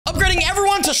upgrading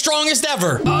everyone to strongest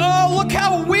ever. Oh, look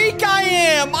how weak I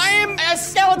am. I am a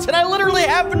skeleton. I literally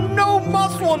have no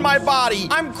muscle in my body.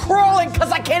 I'm crawling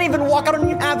because I can't even walk. I don't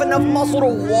even have enough muscle to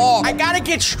walk. I gotta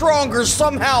get stronger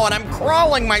somehow, and I'm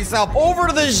crawling myself over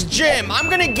to this gym. I'm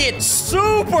gonna get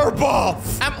super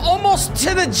buff. I'm almost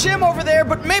to the gym over there,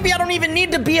 but maybe I don't even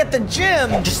need to be at the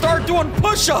gym. Just start doing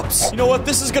push-ups. You know what?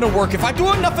 This is gonna work. If I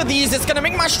do enough of these, it's gonna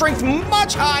make my strength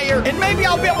much higher, and maybe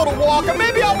I'll be able to walk, and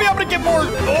maybe I'll be able to get more.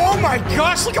 Oh my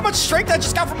gosh, look how much strength I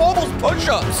just got from all those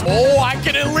push-ups. Oh, I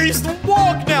can at least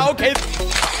walk now. Okay.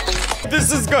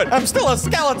 This is good. I'm still a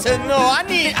skeleton. No, I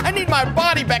need my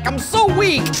body back. I'm so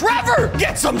weak. Trevor,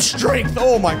 get some strength.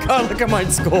 Oh my God, look at my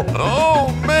skull.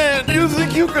 Oh man, you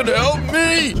think you could help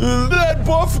me? That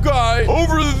buff guy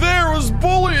over there was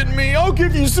bullying me. I'll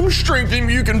give you some strength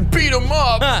and you can beat him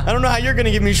up. Huh, I don't know how you're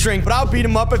gonna give me strength, but I'll beat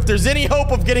him up if there's any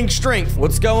hope of getting strength.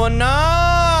 What's going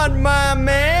on, my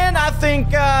man? I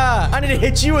think I need to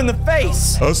hit you in the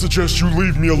face. I suggest you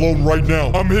leave me alone right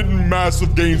now. I'm hitting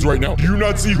massive gains right now. Do you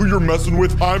not see who you're messing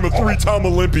with? I'm a 3-time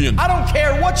Olympian. I don't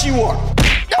care what you are.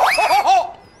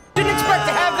 Didn't expect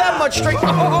to have that much strength.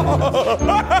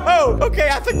 Okay,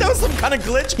 I think that was some kind of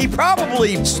glitch. He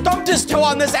probably stumped his toe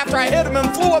on this after I hit him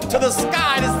and flew up to the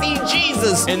sky to see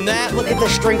Jesus. And that, look at the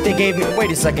strength they gave me.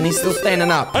 Wait a second, he's still standing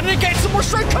up. I need to gain some more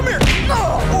strength. Come here.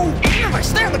 Oh,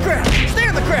 stay on the ground. Stay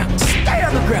on the ground. Stay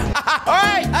on the ground. All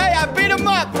right, hey, I beat him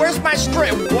up. Where's my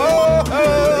strength? Whoa.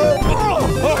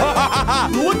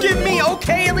 Look at me.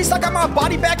 Okay, at least I got my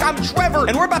body back. I'm Trevor,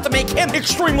 and we're about to make him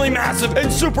extremely massive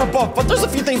and super buff. But there's a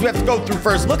few things we have to go through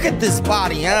first. Look at this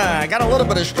body. I got a little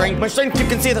bit of strength. My strength you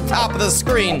can see at the top of the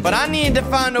screen, but I need to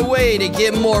find a way to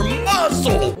get more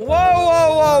muscle.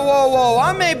 Whoa.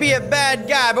 I may be a bad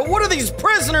guy, but what are these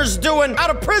prisoners doing out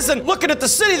of prison looking at the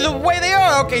city the way they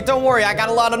are? Okay, don't worry. I got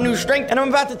a lot of new strength, and I'm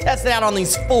about to test it out on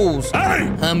these fools. Hey!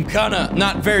 I'm kinda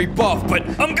not very buff, but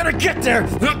I'm gonna get there.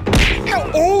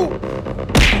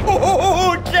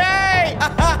 Okay!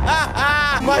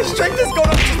 My strength is going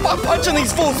up just by punching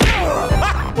these fools.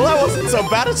 Well, that wasn't so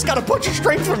bad. I just got a bunch of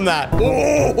strength from that.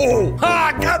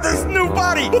 I got this new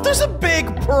body. But there's a big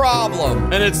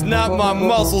problem. And it's not my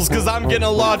muscles, because I'm getting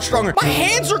a lot stronger. My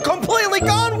hands are completely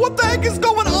gone. What the heck is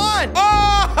going on?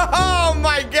 Oh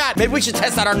my God. Maybe we should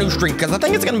test out our new strength, because I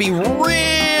think it's going to be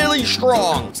really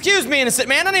strong. Excuse me, innocent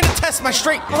man. I need to test my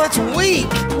strength. Oh, that's weak.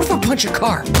 What if I punch a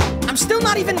car? I'm still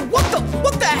not even, what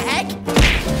the heck?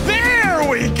 There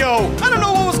we go. I don't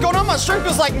know what was going on. My strength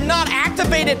was like not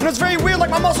activated. And it's very weird, like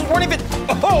my muscles weren't even,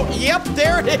 oh, yep,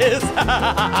 there it is.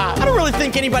 I don't really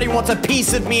think anybody wants a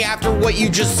piece of me after what you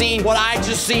just seen, what I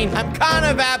just seen. I'm kind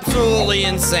of absolutely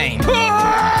insane.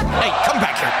 Hey, come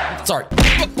back here. Sorry.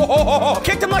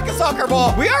 Kicked him like a soccer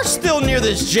ball. We are still near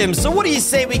this gym, so what do you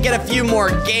say we get a few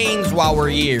more gains while we're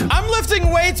here? I'm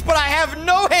lifting weights, but I have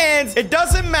no hands. It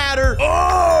doesn't matter.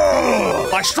 Oh,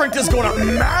 my strength is going up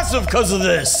massive because of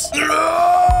this.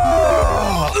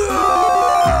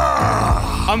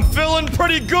 I'm feeling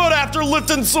pretty good after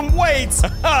lifting some weights.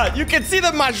 You can see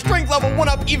that my strength level went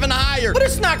up even higher, but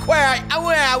it's not quite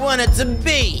where I want it to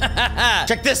be.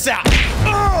 Check this out.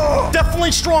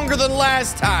 Definitely stronger than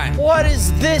last time. What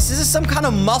is this? Is this some kind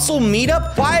of muscle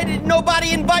meetup? Why did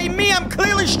nobody invite me? I'm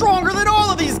clearly stronger than all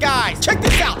of these guys. Check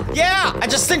this out. Yeah, I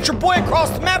just sent your boy across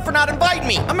the map for not inviting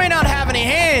me. I may not have any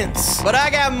hands, but I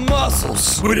got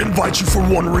muscles. We'd invite you for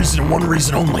one reason and one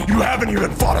reason only. You haven't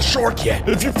even fought a shark yet.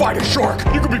 If you fight a shark,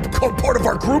 you can become part of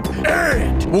our group,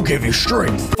 and we'll give you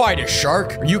strength. Fight a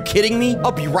shark? Are you kidding me?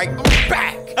 I'll be right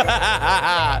back.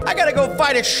 I gotta go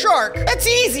fight a shark. That's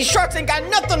easy. Sharks ain't got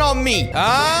nothing on me.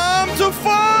 I'm to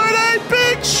fight a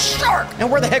big shark. And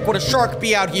where the heck would a shark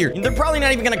be out here? They're probably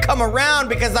not even gonna come around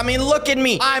because, I mean, look at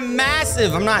me. I'm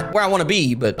massive. I'm not where I want to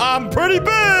be, but I'm pretty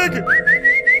big.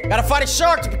 Gotta fight a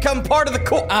shark to become part of the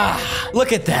cool.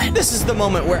 Look at that. This is the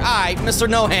moment where I, Mr.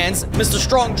 No Hands, Mr.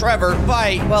 Strong Trevor,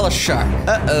 fight, well, a shark.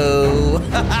 Uh-oh.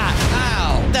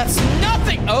 Ow. That's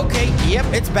nothing. Okay, yep,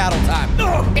 it's battle time.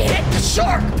 It hit the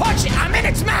shark. Punch it. I'm in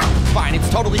its mouth. Fine, it's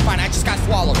totally fine. I just got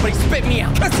swallowed, but he spit me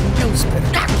out. I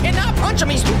cannot punch him.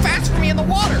 He's too fast for me in the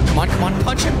water. Come on,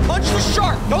 punch him. Punch the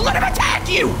shark. Don't let him attack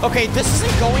you. Okay, this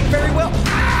isn't going very well.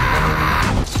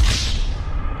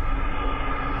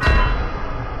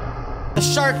 The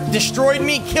shark destroyed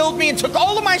me, killed me, and took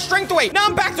all of my strength away. Now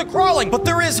I'm back to crawling, but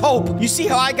there is hope. You see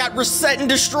how I got reset and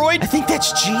destroyed? I think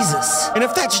that's Jesus. And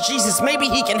if that's Jesus, maybe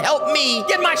he can help me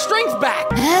get my strength back.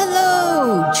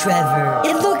 Hello, Trevor.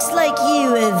 It looks like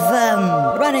you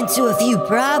have, run into a few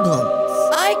problems.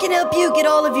 I can help you get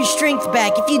all of your strength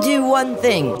back if you do one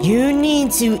thing. You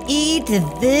need to eat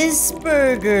this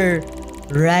burger.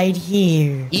 right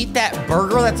here. Eat that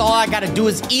burger? That's all I gotta do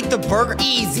is eat the burger?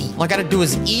 Easy. All I gotta do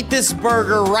is eat this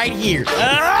burger right here.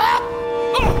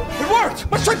 Oh, it worked!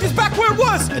 My strength is back where it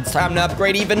was! It's time to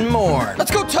upgrade even more.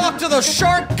 Let's go talk to those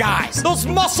shark guys, those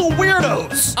muscle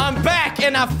weirdos. I'm back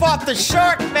and I fought the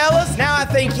shark, fellas. Now I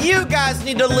think you guys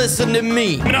need to listen to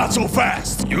me. Not so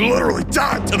fast. You literally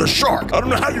died to the shark. I don't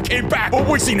know how you came back, but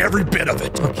we've seen every bit of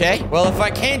it. Okay, well, if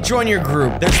I can't join your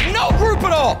group, there's no group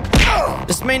at all.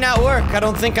 This may not work. I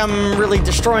don't think I'm really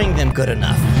destroying them good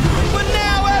enough. But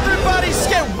now everybody's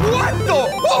scared. What the?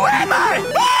 Who am I?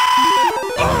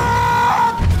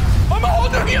 I'm a whole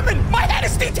new human. My head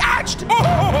is detached.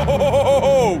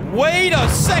 Oh, wait a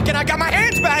second. I got my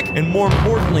hands back. And more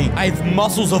importantly, I have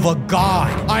muscles of a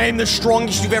god. I am the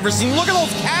strongest you've ever seen. Look at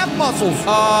those calf muscles.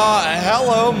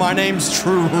 Hello. My name's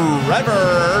Trevor.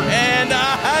 And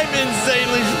I'm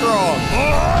insanely strong.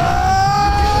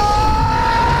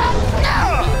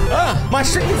 My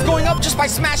strength is going up just by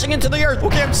smashing into the earth.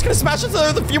 Okay, I'm just gonna smash into the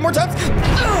earth a few more times.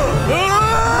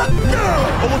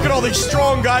 Oh, look at all these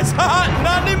strong guys.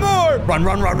 Not anymore. Run,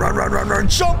 run, run, run, run, run, run.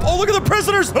 Jump. Oh, look at the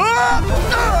prisoners.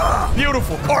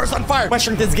 Beautiful. Car's on fire. My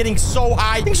strength is getting so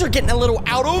high. Things are getting a little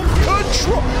out of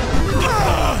control.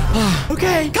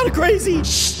 Okay, kind of crazy.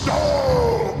 Stop!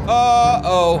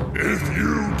 Uh-oh. If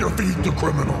you defeat the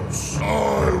criminals,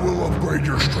 I will upgrade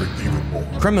your strength even more.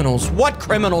 Criminals? What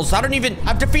criminals?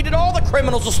 I've defeated all the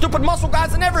criminals, the stupid muscle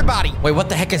guys and everybody. Wait, what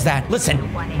the heck is that? Listen.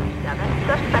 187.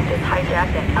 Suspect is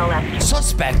hijacked at LF.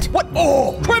 Suspect? What?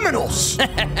 Oh, criminals.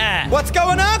 What's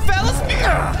going on, fellas?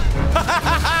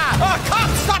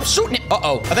 Cops, stop shooting it.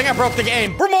 Uh-oh, I think I broke the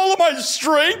game. From all of my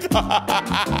strength?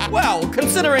 Well,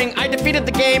 considering I defeated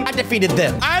the game, I defeated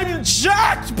them. I'm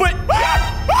jacked, but...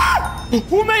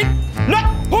 Who made... No,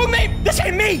 who made... This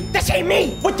ain't me. This ain't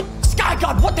me. What the... Sky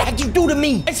God, what the heck you do to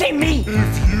me? This ain't me.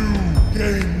 If you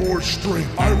gain more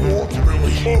strength, I will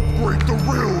ultimately upgrade the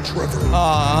real Trevor.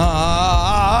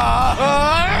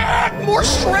 More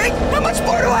strength? How much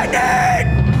more do I need?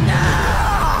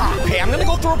 Okay, I'm gonna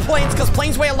go through planes because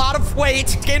planes weigh a lot of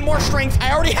weight. Gain more strength.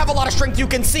 I already have a lot of strength, you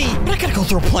can see. But I gotta go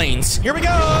through planes. Here we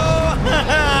go.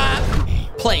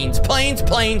 Planes, planes,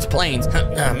 planes, planes.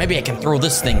 Maybe I can throw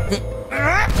this thing.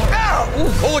 Ooh,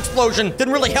 whole explosion.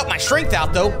 Didn't really help my strength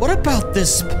out, though. What about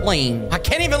this plane? I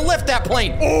can't even lift that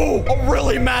plane. Oh, a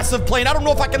really massive plane. I don't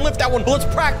know if I can lift that one. But let's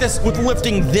practice with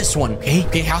lifting this one.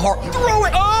 Okay, how hard? Throw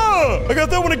it. Oh, I got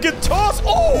that one to get tossed.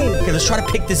 Oh, okay, let's try to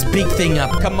pick this big thing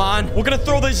up. Come on. We're gonna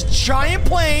throw this giant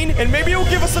plane, and maybe it'll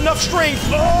give us enough strength.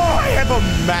 Oh, I have a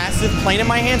massive plane in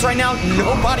my hands right now.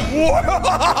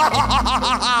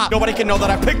 Nobody can know that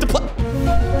I picked the plane.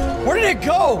 Where did it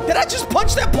go? Did I just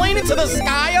punch that plane into the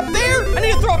sky up there? I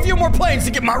need to throw a few more planes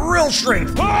to get my real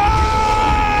strength.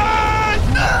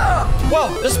 Well,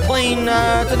 this plane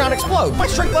did not explode. My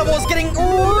strength level is getting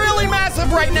really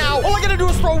massive right now. All I gotta do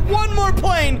is throw one more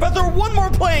plane. If I throw one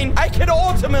more plane, I can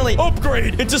ultimately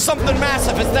upgrade into something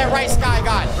massive. Is that right, Sky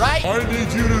God? Right? I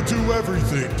need you to do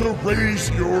everything to raise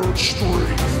your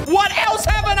strength. What else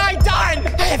haven't I done?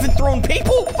 I haven't thrown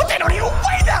people, but they don't even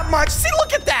weigh that much. See,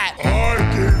 look at that. I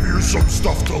gave you some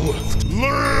stuff to lift.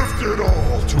 Lift it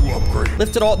all to upgrade.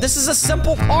 Lift it all. This is a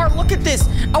simple car. Look at this.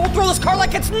 I will throw this car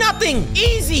like it's nothing.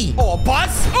 Easy. Oh, a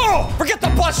bus? Oh, forget the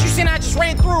bus. You seen I just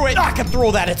ran through it. I can throw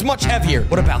that. It's much heavier.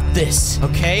 What about this?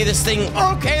 Okay, this thing.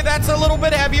 Okay, that's a little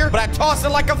bit heavier, but I tossed it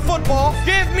like a football.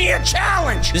 Give me a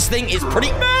challenge. This thing is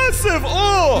pretty massive.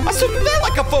 Oh, I still do that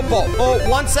like a football. Oh,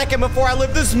 1 second before I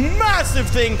lift this massive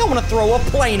thing, I want to throw a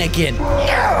plane again.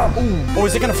 Ooh. Oh,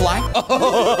 is it going to fly?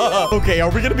 Okay, are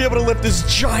we going to be able to lift this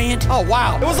giant? Oh,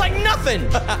 wow. It was like nothing.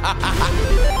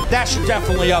 That should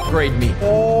definitely upgrade me.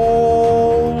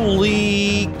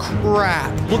 Holy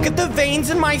crap. Look at the veins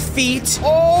in my feet.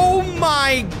 Oh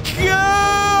my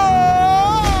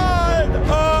God.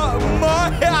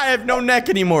 I have no neck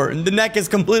anymore. The neck is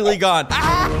completely gone.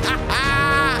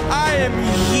 I am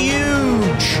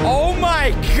huge. Oh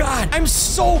my God. I'm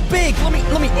so big. Let me.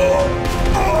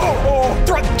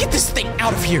 Get this thing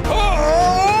out of here.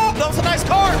 Oh, that was a nice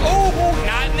car. Oh,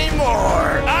 not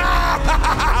anymore.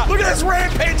 Look at this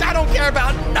rampage. I don't care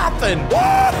about nothing.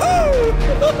 Woohoo!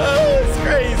 It's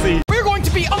crazy. We're going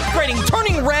to be upgrading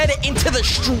Turning Red into the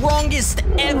strongest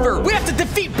ever. We have to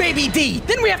defeat Baby D.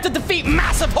 Then we have to defeat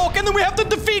Massive Hulk. And then we have to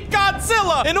defeat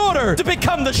Godzilla in order to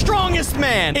become the strongest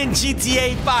man in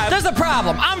GTA 5. There's a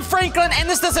problem. I'm Franklin, and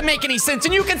this doesn't make any sense.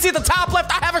 And you can see the top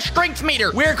left, I have a strength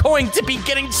meter. We're going to be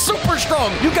getting super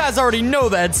strong. You guys already know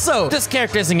that, so this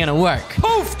character isn't gonna work.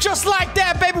 Poof, just like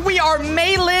that, baby. We are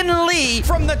Maylin Lee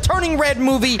from the Turning Red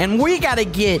movie, and we gotta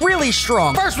get really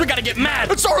strong. First, we gotta get mad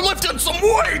and start lifting some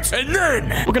weights, and then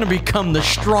win. We're gonna become the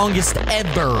strongest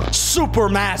ever. Super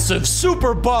massive,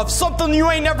 super buff, something you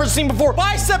ain't never seen before.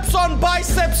 Biceps on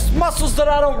biceps, muscles that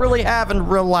I don't really have in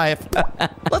real life.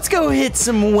 Let's go hit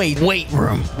some weight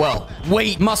room. Well,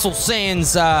 weight muscle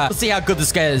sands. Let's see how good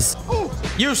this guy is.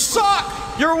 You suck.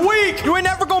 You're weak. You ain't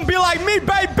never gonna be like me,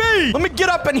 baby. Let me get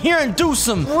up in here and do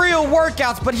some real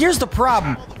workouts. But here's the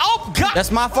problem. Oh, God.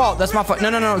 That's my fault. That's my fault.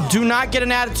 No. Do not get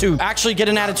an attitude. Actually, get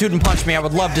an attitude and punch me. I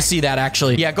would love to see that,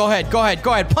 actually. Yeah, go ahead.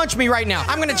 Punch me right now.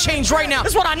 I'm gonna change right now.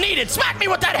 This is what I needed. Smack me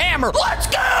with that hammer. Let's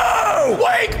go.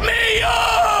 Wake me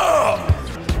up.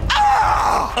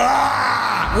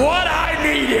 What I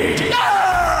needed.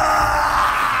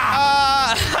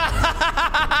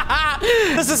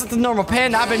 This isn't the normal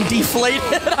panda. I've been deflated.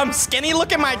 I'm skinny.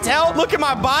 Look at my tail. Look at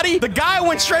my body. The guy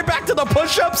went straight back to the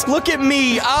push-ups. Look at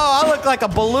me. Oh, I look like a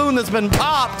balloon that's been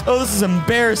popped. Oh, this is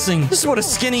embarrassing. This is what a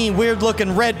skinny,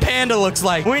 weird-looking red panda looks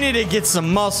like. We need to get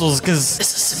some muscles because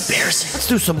this is embarrassing. Let's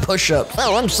do some push-ups.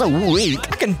 Oh, I'm so weak.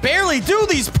 I can barely do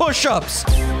these push-ups.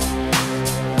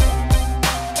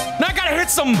 Now I gotta hit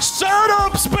some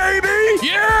sit-ups, baby.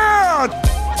 Yeah.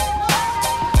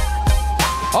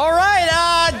 All right,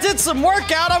 did some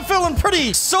workout. I'm feeling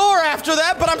pretty sore after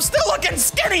that, but I'm still looking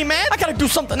skinny, man. I gotta do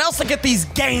something else to get these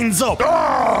gains up.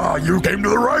 You came to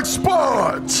the right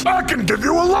spot. I can give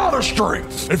you a lot of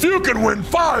strength. If you can win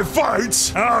 5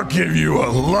 fights, I'll give you a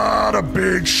lot of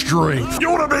big strength. You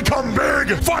wanna become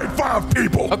big? Fight 5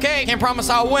 people. Okay, can't promise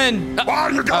I'll win. Why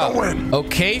you gotta win?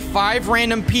 Okay, 5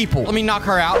 random people. Let me knock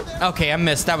her out. Okay, I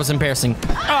missed. That was embarrassing.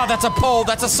 Oh, that's a pole.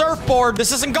 That's a surfboard.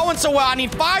 This isn't going so well. I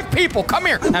need 5 people. Come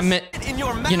here.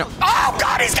 You know. Oh,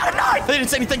 God, he's got a knife. They didn't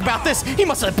say anything about this. He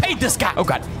must have paid this guy. Oh,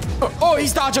 God. Oh,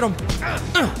 he's dodging him.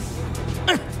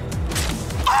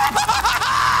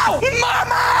 Oh,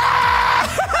 Mama!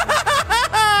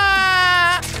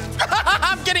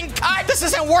 I'm getting cut. This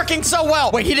isn't working so well.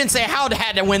 Wait, he didn't say how to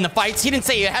had to win the fights. He didn't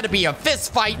say it had to be a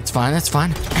fist fight. It's fine. That's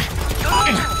fine.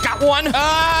 Got 1, 2, 3,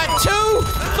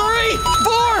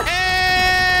 4,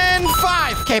 and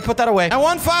 5. Okay, put that away. I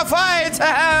won 5 fights.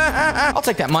 I'll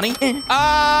take that money.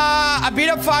 I beat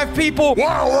up 5 people.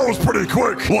 Wow, that was pretty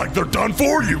quick. Like they're done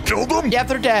for? You killed them? Yeah,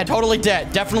 they're dead. Totally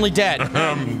dead. Definitely dead.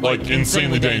 Like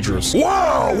insanely dangerous.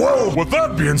 Wow, well, with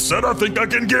that being said, I think I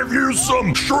can give you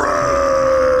some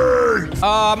strength.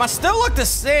 I still look the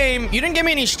same. You didn't give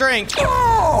me any strength.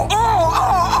 Oh,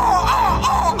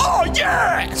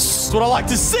 yes! That's what I like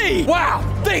to see. Wow,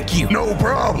 thank you. No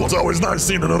problem. It's always nice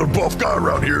seeing another buff guy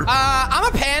around here. I'm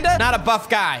a panda, not a buff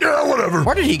guy. Yeah, whatever.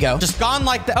 Where did he go? Just gone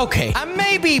like that. Okay, I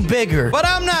may be bigger, but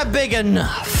I'm not big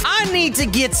enough. I need to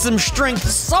get some strength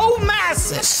so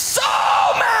massive.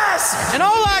 And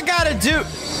all I gotta do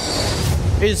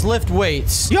is lift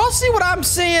weights. Y'all see what I'm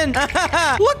seeing?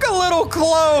 Look a little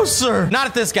closer. Not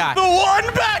at this guy. The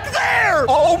one back there.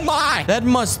 Oh my. That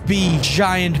must be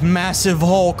giant, massive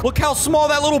Hulk. Look how small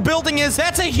that little building is.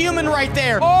 That's a human right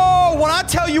there. Oh, when I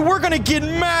tell you we're gonna get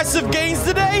massive gains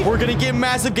today, we're gonna get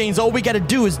massive gains. All we gotta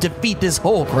do is defeat this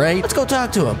Hulk, right? Let's go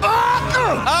talk to him.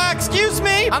 Excuse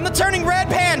me. I'm the turning red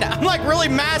panda. I'm like really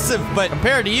massive, but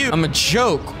compared to you, I'm a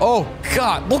joke. Oh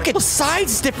God, look at the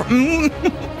size different.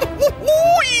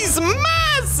 He's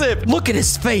massive. Look at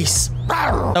his face.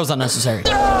 That was unnecessary.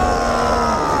 Yeah.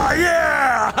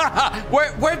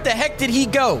 Where the heck did he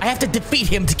go? I have to defeat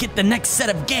him to get the next set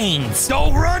of gains.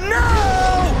 Don't run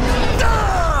now.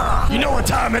 You know what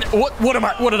time it?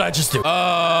 What did I just do?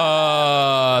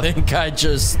 I think I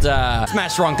just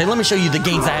smashed the wrong thing. Let me show you the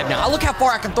gains I have now. Look how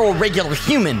far I can throw a regular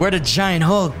human. Where'd a giant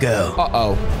Hulk go?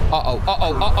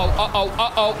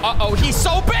 He's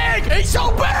so big. He's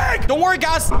so big. Don't worry,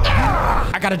 guys.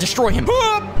 I gotta destroy him.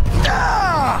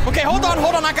 Okay, hold on.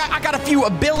 I got a few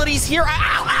abilities here.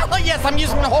 Yes, I'm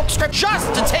using the Hulk script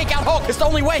just to take out Hulk. It's the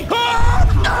only way.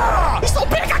 He's so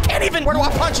big, I can't even. Where do I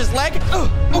punch his leg?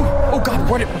 Oh God,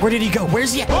 where did he go?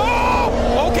 Where's he at?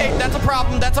 Oh, okay, that's a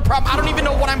problem. I don't even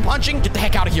know what I'm punching. Get the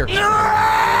heck out of here.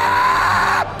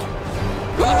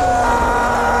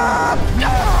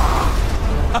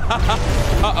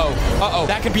 Uh-oh.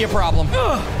 That could be a problem.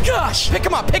 Gosh. Pick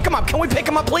him up. Can we pick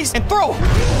him up, please? And throw.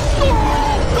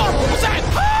 Oh, God, what was that?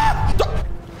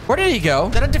 Where did he go?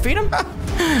 Did I defeat him?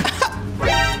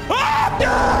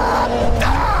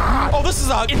 Oh, this is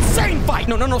an insane fight.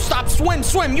 No, no, no, stop. Swim,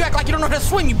 swim. You act like you don't know how to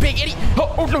swim, you big idiot.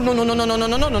 Oh, no, no, no, no, no, no, no,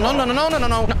 no, no, no, no, no, no, no, no,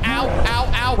 no. Ow,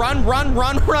 ow, ow. Run, run,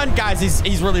 run, run. Guys,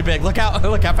 he's really big. Look how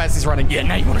fast he's running. Yeah,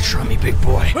 now you want to try me, big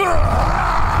boy.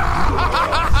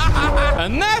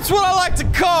 And that's what I like to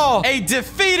call a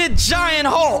defeated giant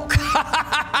Hulk.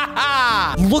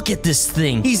 Look at this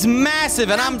thing. He's massive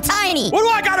and I'm tiny. What do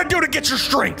I gotta do to get your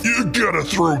strength? You gotta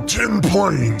throw 10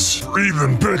 planes for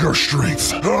even bigger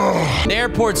strength. The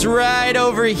airport's right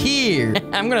over here.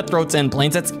 I'm gonna throw 10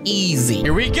 planes. That's easy.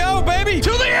 Here we go, baby.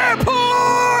 To the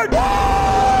airport!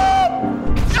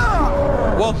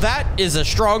 Well, that is a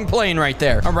strong plane right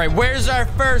there. All right, where's our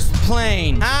first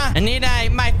plane? Huh? I need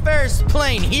my first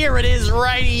plane. Here it is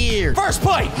right here. First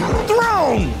plane,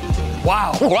 thrown.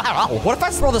 Wow. What if I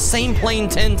throw the same plane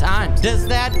 10 times? Does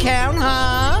that count,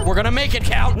 huh? We're gonna make it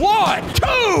count. 1, 2.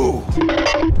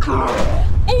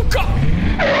 Oh, God.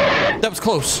 That was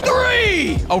close.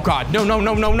 3. Oh, God. No, no,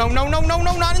 no, no, no, no, no, no,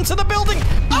 no, not into the building.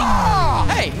 Ah!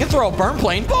 Hey, you can throw a burn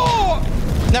plane. 4.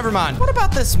 Never mind. What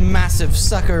about this massive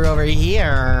sucker over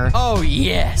here? Oh,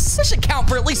 yes. This should count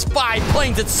for at least 5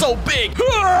 planes. It's so big.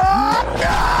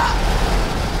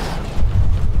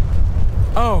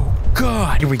 Oh,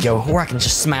 God. Here we go. Or I can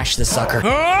just smash this sucker. Throw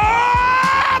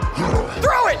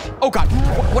it! Oh, God.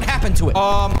 What happened to it?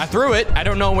 I threw it. I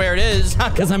don't know where it is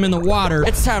because I'm in the water.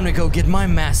 It's time to go get my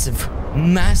massive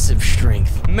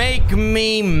strength. Make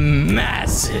me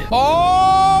massive.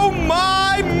 Oh,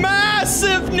 my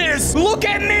massive-ness. Look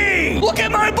at me. Look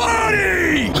at my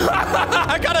body.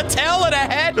 I got a tail and a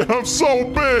head. I'm so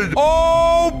big.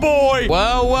 Oh, boy.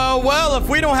 Well, well, well, if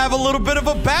we don't have a little bit of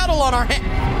a battle on our hands.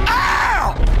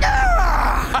 Ow!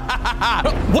 Ah!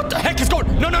 What the heck is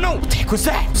going? No, no, no. What the heck was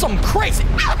that? Something crazy.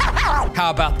 How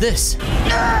about this?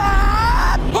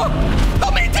 Help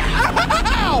me down.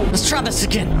 Let's try this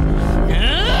again.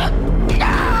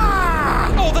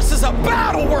 Oh, this is a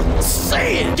battle worth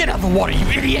seeing. Get out of the water, you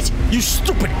idiot. You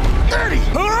stupid dirty.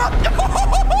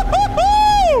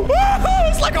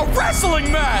 It's like a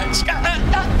wrestling match.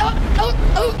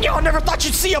 I never thought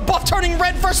you'd see a buff turning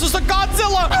red versus a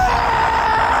Godzilla.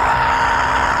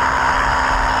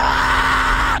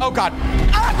 Oh, God.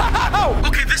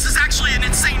 Okay, this is actually an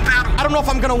insane battle. I don't know if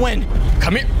I'm gonna win.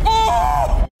 Come here.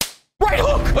 Oh! Right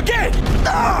hook again.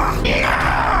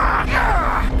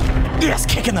 Yes,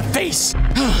 kick in the face.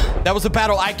 That was a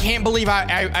battle. I can't believe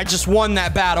I just won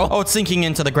that battle. Oh, it's sinking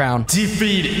into the ground.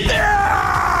 Defeated.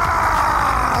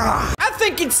 I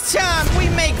think it's time we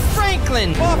make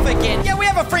Franklin off again. Yeah, we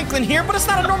have a Franklin here, but it's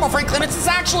not a normal Franklin. It's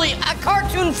actually a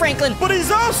cartoon Franklin. But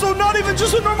he's also not even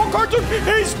just a normal cartoon.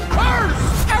 He's cursed.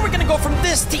 How are we gonna go from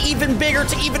this to even bigger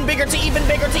to even bigger to even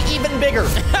bigger to even bigger?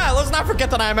 Let's not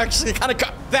forget that I'm actually kind of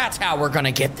that's how we're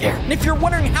gonna get there. And if you're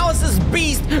wondering how is this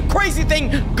beast crazy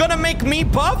thing gonna make me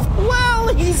buff? Well,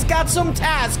 he's got some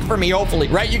task for me, hopefully.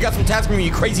 Right? You got some task for me,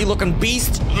 you crazy looking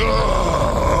beast?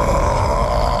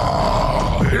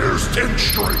 Here's 10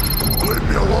 strength. Leave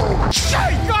me alone.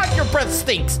 Hey, God, your breath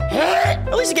stinks.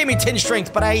 At least you gave me 10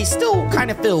 strength, but I still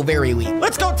kind of feel very weak.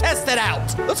 Let's go test it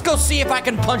out. Let's go see if I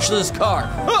can punch this car.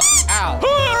 Ow. Ow.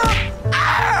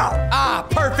 Ah,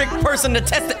 perfect person to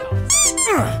test it.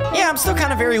 Yeah, I'm still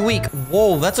kind of very weak.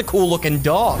 Whoa, that's a cool looking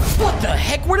dog. What the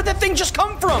heck? Where did that thing just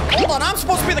come from? Hold on, I'm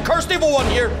supposed to be the cursed evil one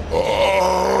here.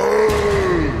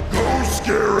 Go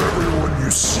scare everyone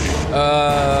you see.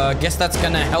 Guess that's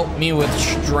gonna help me with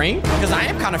strength? Because I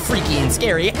am kind of freaky and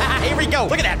scary. Here we go.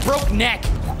 Look at that broke neck.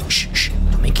 Shh, shh,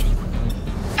 don't make anyone.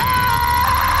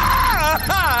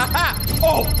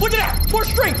 Oh, look at that. More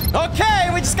strength. Okay,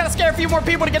 we just gotta scare a few more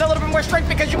people to get a little bit more strength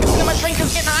because you can see that my strength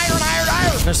is getting higher and higher and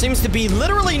higher. There seems to be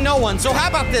literally no one. So how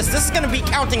about this? This is gonna be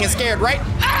counting as scared, right?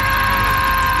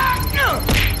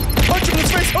 Punch him in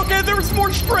his face. Okay, there was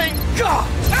more strength. God.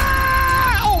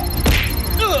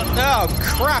 Oh,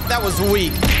 crap, that was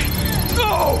weak.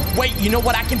 Oh, wait, you know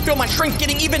what? I can feel my strength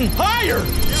getting even higher.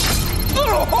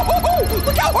 Oh,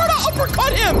 look how hard I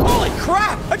uppercut him. Holy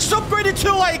crap. I just upgraded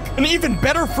to like an even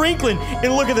better Franklin.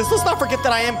 And look at this. Let's not forget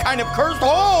that I am kind of cursed.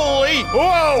 Holy.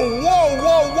 Whoa, whoa,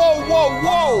 whoa, whoa, whoa,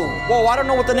 whoa. Whoa, I don't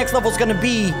know what the next level is going to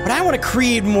be, but I want to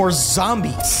create more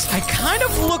zombies. I kind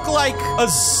of look like a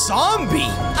zombie.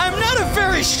 I'm not a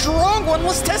very strong one.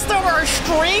 Let's test out our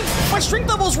strength. My strength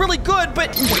level is really good,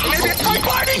 but maybe it's my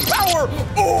biting power.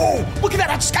 Oh, look at that.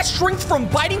 I just got strength from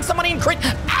biting somebody and create.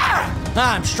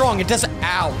 I'm strong. It doesn't.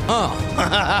 Ow.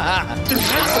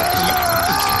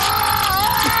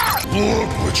 Look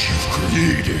what you've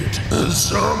created. A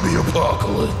zombie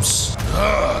apocalypse.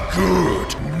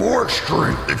 Good. More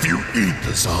strength if you eat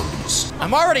the zombies.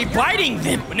 I'm already biting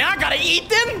them, but now I gotta eat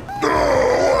them? No,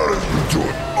 what are you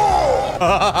doing? Oh!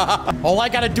 All I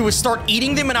gotta do is start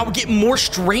eating them and I will get more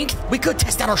strength. We could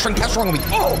test out our strength. How strong are we?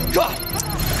 Oh, God.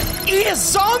 Eat a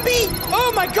zombie?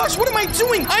 Oh my gosh, what am I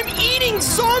doing? I'm eating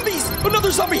zombies.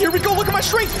 Another zombie. Here we go. Look at my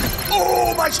strength.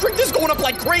 Oh, my strength is going up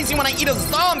like crazy when I eat a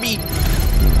zombie.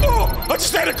 Oh, I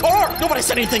just ate a car. Nobody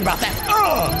said anything about that.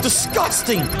 Ugh,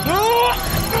 disgusting.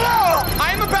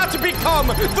 I'm about to become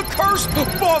the cursed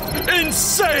buff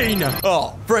insane.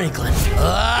 Oh, Franklin.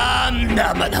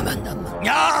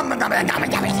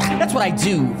 That's what I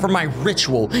do for my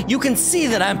ritual. You can see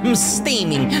that I'm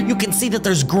steaming. You can see that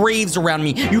there's graves around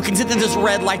me. You can see that there's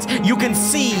red lights. You can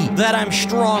see that I'm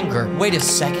stronger. Wait a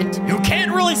second. You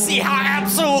can't really see how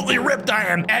absolutely ripped I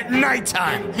am at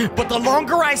nighttime. But the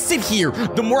longer I sit here,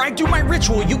 the more I do my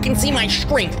ritual, you can see my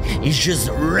strength is just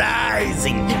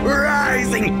rising. What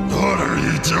are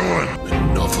you doing?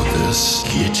 Enough of this.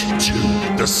 Get to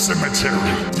the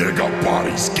cemetery. Dig up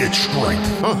bodies, get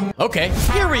strength. Okay,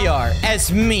 here we are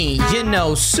as me, you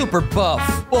know, super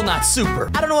buff. Well, not super.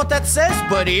 I don't know what that says,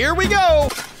 but here we go.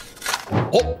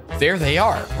 Oh, there they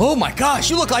are. Oh my gosh,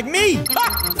 you look like me.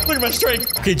 Ha! Look at my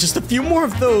strength. Okay, just a few more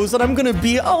of those and I'm gonna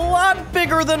be a lot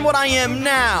bigger than what I am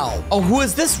now. Oh, who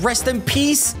is this? Rest in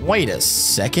peace? Wait a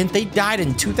second, they died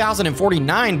in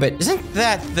 2049, but isn't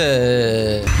that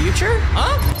the future?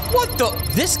 Huh? What the?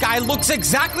 This guy looks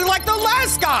exactly like the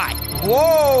last guy.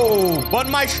 Whoa, but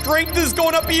my strength is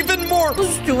going up even more.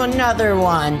 Let's do another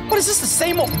one. What is this, the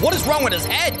same old? What is wrong with his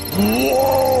head?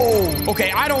 Whoa.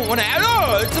 Okay, I don't want to.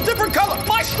 It's a different color.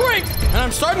 My strength. And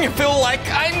I'm starting to feel like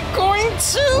I'm going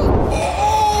to.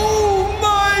 Oh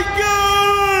my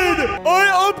God.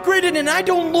 I upgraded and I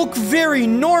don't look very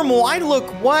normal. I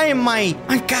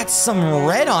got some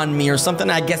red on me or something.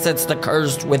 I guess it's the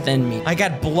cursed within me. I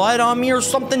got blood on me or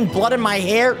something. Blood in my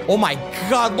hair. Oh my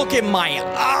God, look at my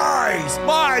eyes.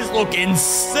 My eyes look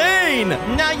insane.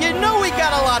 Now, you know we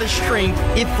got a lot of strength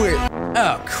if we're...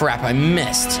 Oh, crap, I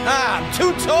missed. I'm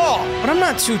too tall. But I'm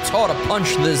not too tall to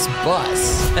punch this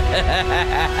bus.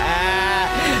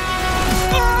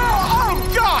 Oh,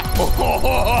 God.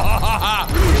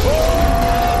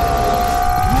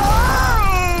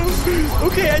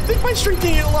 Okay, I think my strength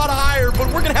can get a lot higher, but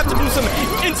we're gonna have to do some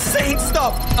insane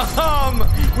stuff.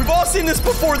 We've all seen this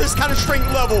before, this kind of strength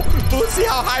level, but let's see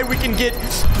how high we can get.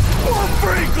 Oh,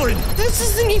 Franklin, this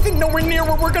isn't even nowhere near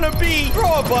where we're gonna be.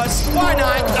 Throw a bus, why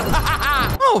not?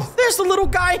 Oh, there's the little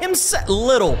guy himself.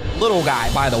 Little guy,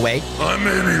 by the way. I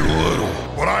may be little,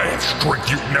 but I have strength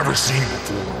you've never seen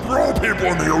before. Throw people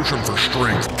in the ocean for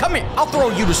strength. Come here, I'll throw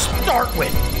you to start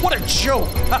with. What a joke.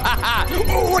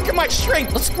 Oh, look at my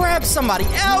strength. Let's grab somebody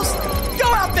else.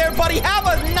 Go out there, buddy. Have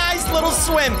a nice little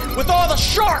swim with all the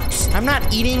sharks. I'm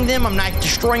not eating them. I'm not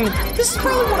destroying them. This is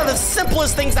probably one of the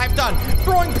simplest things I've done.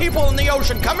 Throwing people in the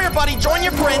ocean. Come here, buddy. Join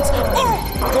your friends.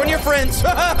 Oh, join your friends.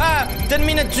 Didn't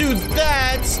mean to do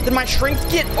that. Did my strength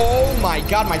get... Oh, my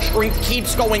God. My strength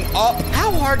keeps going up.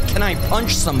 How hard can I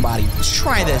punch somebody? Let's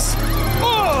try this.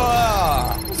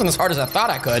 Oh, it wasn't as hard as I thought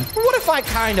I could. What if I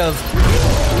kind of...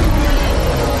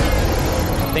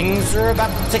 Things are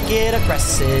about to get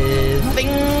aggressive.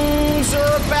 Things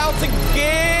are about to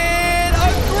get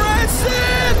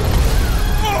aggressive.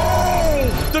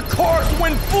 Oh, the cars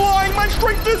went flying. My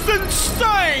strength is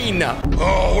insane.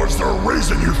 Oh, what's the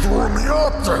reason you threw me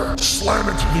up there? Slam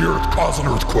into the earth, cause an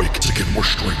earthquake to get more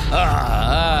strength.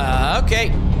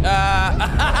 Okay.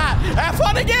 Have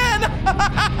fun again.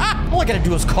 All I gotta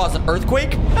do is cause an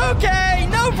earthquake. Okay,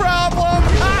 no problem.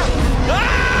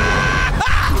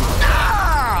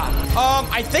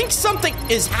 I think something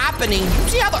is happening. You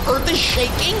see how the earth is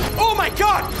shaking? Oh my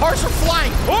God, cars are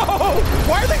flying. Whoa,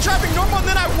 why are they driving normal and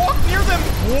then I walk near them?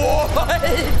 What?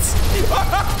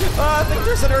 I think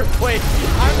there's an earthquake.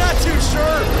 I'm not too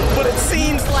sure, but it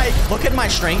seems like, look at my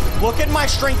strength. Look at my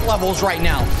strength levels right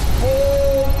now.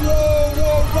 Whoa, whoa,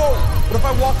 whoa, whoa. What if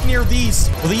I walk near these?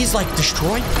 Will these like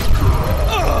destroy?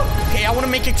 Okay, I want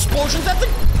to make explosions at the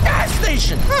gas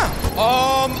station.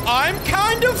 I'm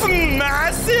kind of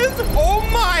massive. Oh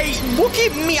my, look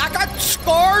at me. I got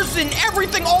scars and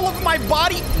everything all over my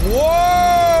body.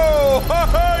 Whoa,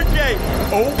 okay.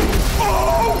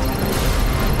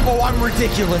 Oh, I'm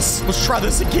ridiculous. Let's try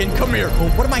this again. Come here. Oh,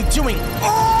 what am I doing?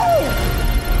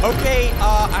 Oh, okay,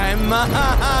 I'm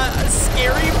a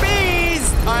scary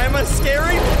beast. I'm a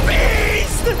scary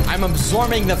beast. I'm I'm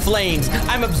absorbing the flames.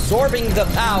 I'm absorbing the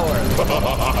power.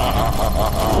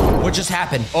 What just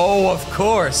happened? Oh, of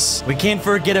course. We can't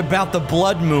forget about the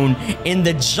blood moon in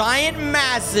the giant,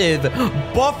 massive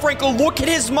Buff Franklin. Look at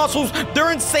his muscles.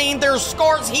 They're insane. There's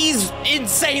scars. He's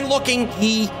insane looking.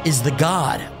 He is the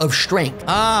god of strength.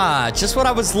 Ah, just what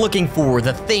I was looking for.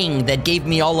 The thing that gave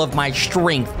me all of my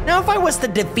strength. Now, if I was to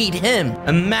defeat him,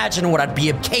 imagine what I'd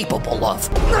be capable of.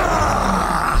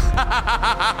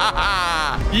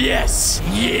 Yes,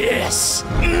 yes.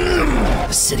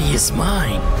 The city is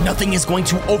mine. Nothing is going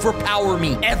to overpower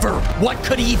me ever. What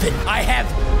could even? I have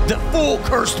the full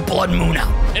cursed blood moon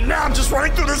out. And now I'm just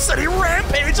running through the city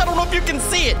rampage. I don't know if you can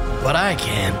see it, but I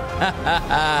can.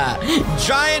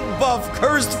 Giant buff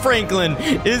cursed Franklin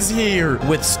is here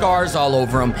with scars all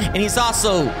over him. And he's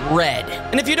also red.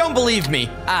 And if you don't believe me,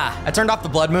 I turned off the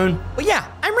blood moon. But yeah,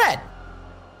 I'm red.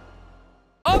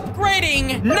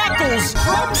 Upgrading Knuckles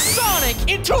from Sonic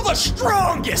into the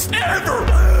strongest ever!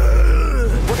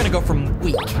 We're gonna go from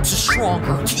weak to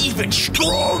stronger to even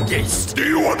strongest. Do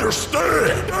you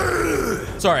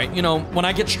understand? Sorry, you know, when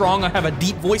I get strong, I have a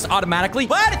deep voice automatically.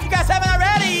 But if you guys haven't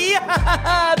already,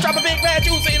 drop a big fat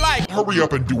juicy like. Hurry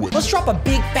up and do it. Let's drop a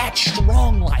big fat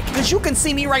strong like. Because you can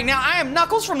see me right now. I am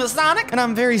Knuckles from the Sonic, and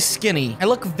I'm very skinny. I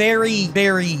look very,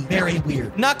 very, very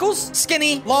weird. Knuckles,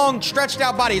 skinny, long, stretched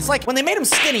out body. It's like when they made him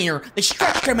skinnier, they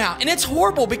stretched him out. And it's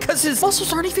horrible because his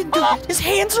muscles aren't even good. His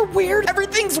hands are weird.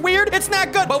 Everything's weird. It's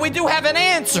not good. But we do have an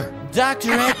answer. Dr.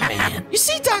 Eggman. You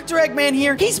see Dr. Eggman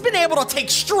here? He's been able to take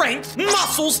strength,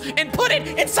 muscles, and put it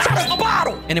inside of a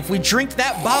bottle. And if we drink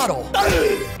that bottle...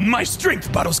 My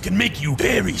strength bottles can make you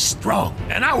very strong.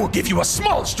 And I will give you a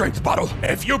small strength bottle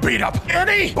if you beat up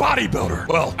any bodybuilder.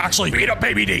 Well, actually, beat up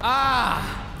Baby D.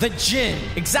 The gin.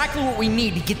 Exactly what we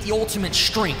need to get the ultimate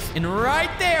strength. And right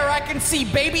there, I can see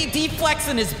Baby D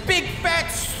flexing his big fat,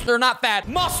 they're not fat,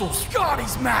 muscles. God,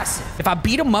 he's massive. If I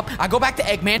beat him up, I go back to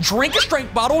Eggman, drink a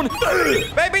strength bottle, and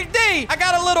Baby D, I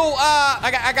got a little,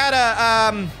 I got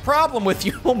a problem with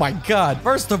you. Oh my God.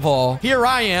 First of all, here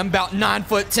I am, about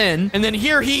 9'10", and then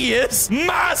here he is,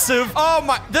 massive. Oh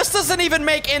my, this doesn't even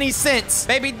make any sense.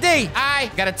 Baby D, I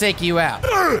gotta take you out.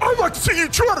 I'd like to see you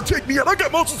try to take me out. I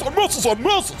got muscles on muscles on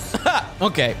muscles.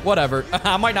 Okay, whatever.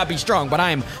 I might not be strong, but I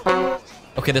am.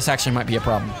 Okay, this actually might be a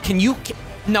problem. Can you?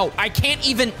 No, I can't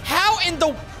even. How in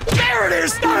the? There it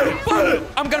is!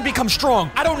 I'm gonna become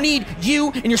strong. I don't need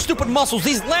you and your stupid muscles.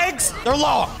 These legs, they're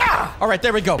long. All right,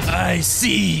 there we go. I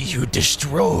see you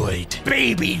destroyed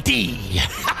Baby D.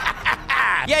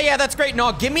 Yeah, that's great.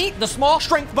 No, give me the small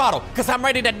strength bottle, because I'm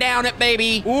ready to down it,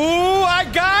 baby. Ooh, I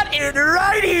got it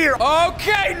right here.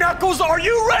 Okay, Knuckles, are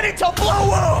you ready to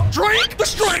blow up? Drink the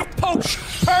strength potion.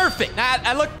 Perfect. Now,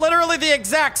 I look literally the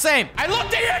exact same. I look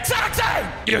the exact same.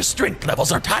 Your strength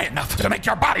levels aren't high enough to make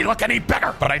your body look any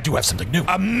bigger. But I do have something new.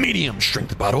 A medium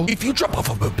strength bottle. If you jump off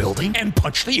of a building and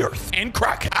punch the earth and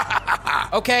crack it.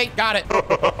 Okay, got it.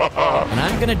 And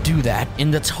I'm gonna do that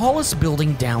in the tallest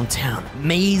building downtown,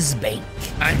 Maze Bank.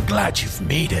 I'm glad you've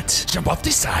made it. Jump off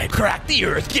the side, crack the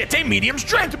earth, get a medium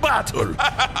strength bottle.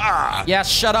 Yeah,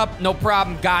 shut up. No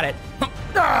problem. Got it.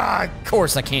 Of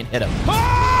course I can't hit him.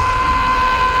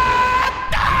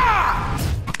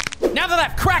 Now that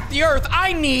I've cracked the earth,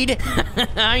 I need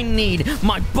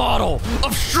my bottle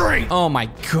of strength. Oh my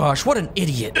gosh, what an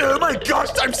idiot. Oh my gosh,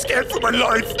 I'm scared for my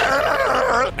life.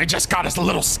 I just got us a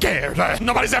little scared.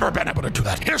 Nobody's ever been able to do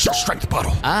that. Here's your strength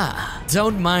bottle.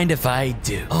 Don't mind if I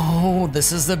do. Oh,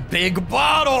 this is a big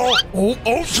bottle.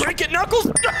 Oh, drink it, Knuckles.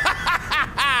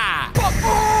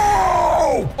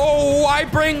 Oh, I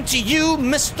bring to you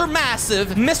Mr. Massive,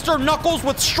 Mr. Knuckles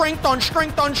with strength on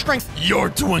strength on strength. You're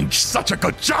doing such a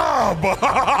good job.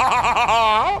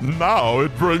 Now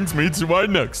it brings me to my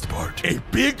next part. A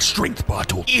big strength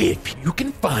bottle. If you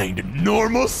can find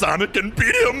normal Sonic and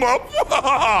beat him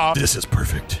up. This is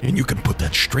perfect. And you can put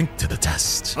that strength to the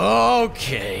test.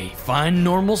 Okay, find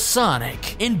normal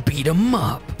Sonic and beat him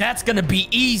up. That's gonna be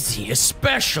easy,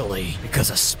 especially because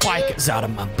a spike is out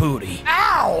of my booty.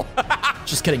 Ow!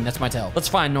 Just kidding, that's my tail. Let's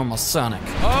find normal Sonic.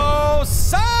 Oh,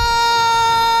 Sonic!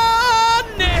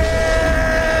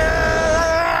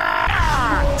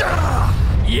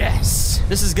 Yes,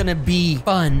 this is gonna be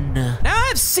fun. Now,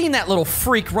 I've seen that little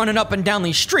freak running up and down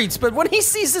these streets, but when he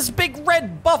sees this big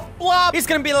red buff blob, he's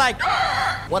gonna be like,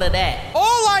 what of that?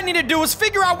 All I need to do is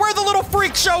figure out where the little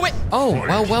freak show it. Oh,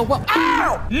 well.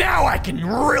 Ow! Now I can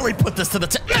really put this to the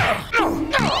test.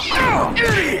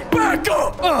 Idiot, back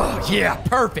up! Oh, yeah,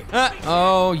 perfect.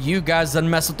 Oh, you guys done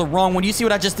messed with the wrong one. You see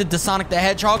what I just did to Sonic the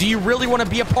Hedgehog? Do you really want to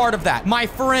be a part of that? My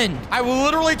friend, I will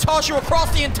literally toss you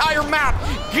across the entire map.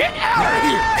 Get out of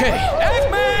here. Okay,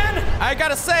 Eggman! I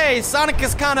gotta say, Sonic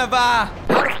is kind of, out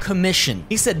of commission.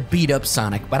 He said beat up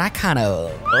Sonic, but I kind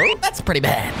of, that's pretty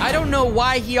bad. I don't know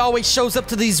why he always shows up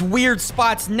to these weird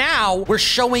spots. Now we're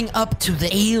showing up to the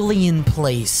alien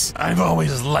place. I've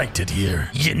always liked it here.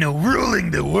 You know, ruling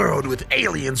the world with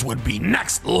aliens would be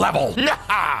next level.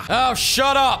 Oh,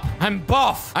 shut up. I'm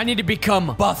buff. I need to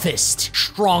become buffest,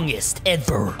 strongest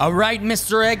ever. All right,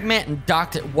 Mr. Eggman and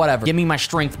Dr. Whatever. Give me my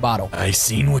strength bottle. I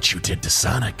seen what you did to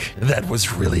Sonic. That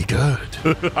was really good.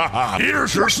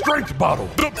 Here's your strength bottle,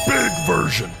 the big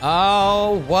version.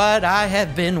 Oh, what I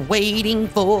have been waiting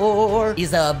for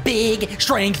is a big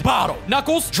strength bottle.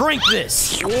 Knuckles, drink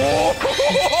this.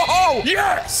 Whoa!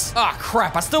 Yes! Ah,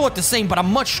 crap. I still look the same, but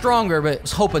I'm much stronger, but I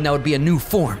was hoping that would be a new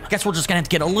form. Guess we're just gonna have to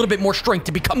get a little bit more strength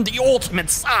to become the ultimate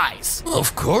size.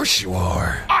 Of course you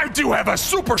are. I do have a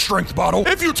super strength bottle.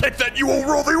 If you take that, you will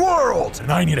rule the world.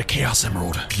 And I need a Chaos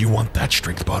Emerald. If you want that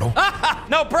strength bottle.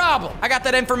 No problem. I got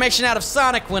that information out of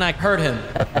Sonic when I heard him.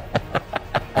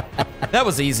 That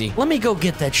was easy. Let me go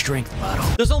get that strength bottle.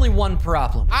 There's only one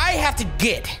problem. I have to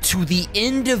get to the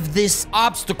end of this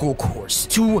obstacle course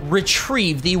to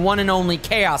retrieve the one and only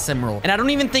Chaos Emerald. And I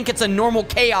don't even think it's a normal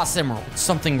Chaos Emerald. It's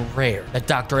something rare that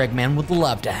Dr. Eggman would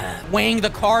love to have. Weighing the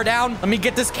car down. Let me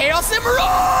get this Chaos Emerald.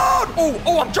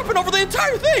 Oh, I'm jumping over the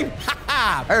entire thing.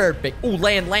 Ha, perfect. Oh,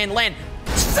 land.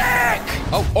 Sick!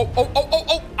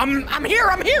 Oh, I'm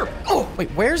here. Oh, wait,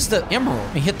 where's the emerald?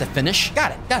 Let me hit the finish.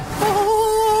 Got it.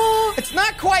 Oh, it's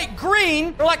not quite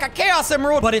green or like a Chaos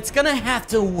Emerald, but it's gonna have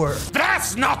to work.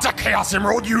 That's not a Chaos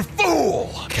Emerald, you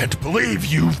fool! Can't believe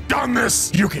you've done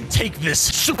this. You can take this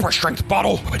super strength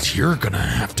bottle, but you're gonna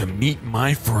have to meet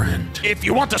my friend. If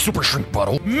you want the super strength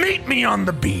bottle, meet me on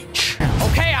the beach.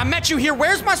 Okay, I met you here.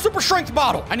 Where's my super strength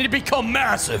bottle? I need to become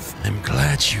massive. I'm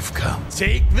glad you've come.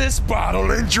 Take this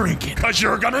bottle and drink it, because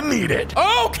you're gonna need it.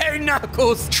 Okay,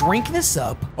 Knuckles. Drink this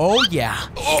up. Oh, yeah.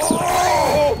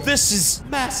 Oh, this is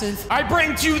massive. I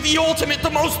bring to you the ultimate, the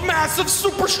most massive,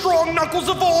 super strong Knuckles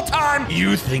of all time.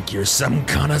 You think you're some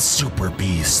kind of super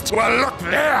beast. Well, look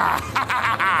there.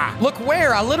 Look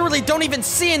where? I literally don't even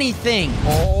see anything.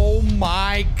 Oh,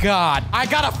 my God. I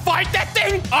gotta fight that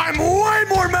thing? I'm way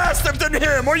more massive than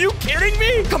him. Are you kidding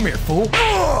me? Come here, fool.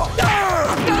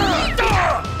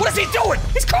 What is he doing?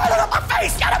 He's crawling up my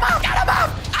face. Get him out.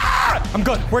 I'm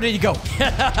good. Where did he go?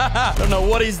 Don't know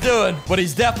what he's doing, but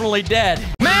he's definitely dead.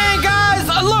 Man, guys,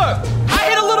 look. I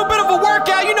hit a little bit of a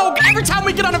workout. You know, every time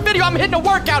we get on a video, I'm hitting a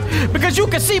workout because you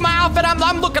can see my outfit.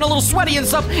 I'm looking a little sweaty and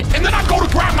stuff. And then I go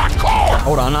to grab my car.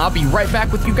 Hold on. I'll be right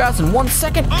back with you guys in 1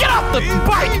 second. Get off the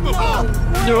bike.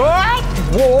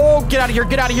 Whoa, get out of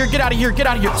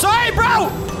here. Sorry, bro.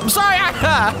 I'm sorry.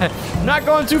 I'm not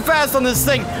going too fast on this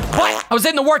thing. But I was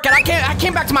in the workout. I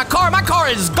came back to my car. My car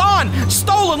is gone.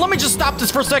 Stolen. Let me just stop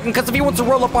this for a second because if he wants to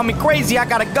roll up on me crazy, I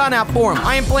got a gun out for him.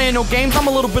 I ain't playing no games. I'm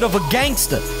a little bit of a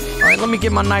gangster. All right, let me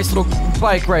get my nice little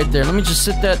bike right there. Let me just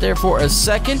sit that there for a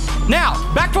second.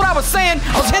 Now, back to what I was saying.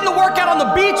 I was hitting the workout on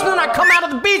the beach, and then I come out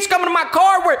of the beach, coming to my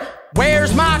car.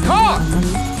 Where's my car?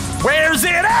 Where's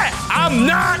it at? I'm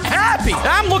not happy.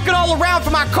 I'm looking all around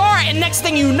for my car, and next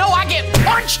thing you know, I get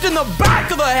punched in the back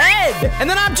of the head. And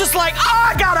then I'm just like, oh,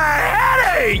 I got a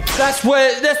headache. That's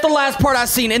the last part I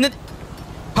seen. And then,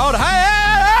 hold on,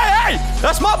 hey,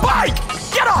 that's my bike.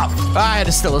 Get off. I had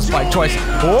to steal his bike twice.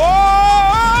 Whoa.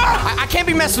 I can't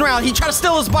be messing around. He tried to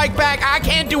steal his bike back. I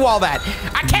can't do all that.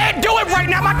 I can't do it right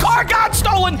now. My car got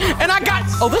stolen, and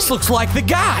oh, this looks like the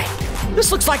guy.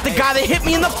 This looks like the guy that hit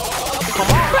me in the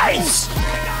face.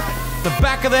 The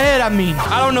back of the head, I mean.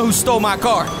 I don't know who stole my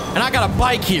car, and I got a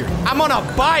bike here. I'm on a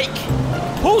bike.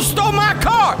 Who stole my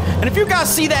car? And if you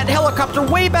guys see that helicopter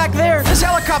way back there, this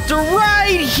helicopter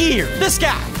right here, this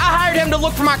guy, I hired him to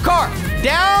look for my car.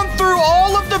 Down through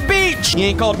all of the beach. He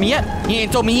ain't called me yet. He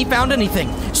ain't told me he found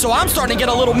anything. So I'm starting to get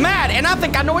a little mad, and I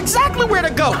think I know exactly where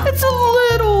to go. It's a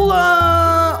little,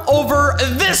 over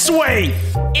this way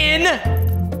in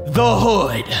the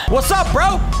hood. What's up,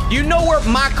 bro? You know where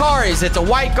my car is. It's a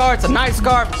white car. It's a nice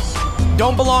car.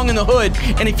 Don't belong in the hood.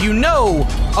 And if you know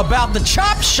about the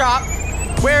chop shop,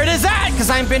 where it is at, because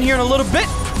I ain't been here in a little bit,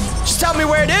 just tell me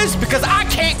where it is, because I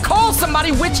can't call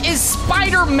somebody, which is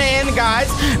Spider-Man, guys,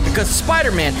 because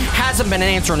Spider-Man hasn't been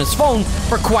answering his phone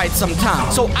for quite some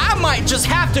time. So I might just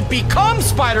have to become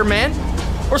Spider-Man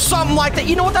or something like that.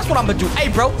 You know what? That's what I'm gonna do. Hey,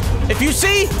 bro, if you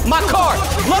see my car,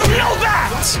 let him know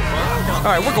that.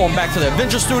 All right, we're going back to the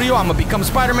Adventure Studio. I'm gonna become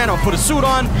Spider-Man. I'm gonna put a suit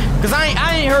on, because I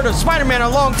ain't heard of Spider-Man in a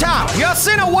long time. Y'all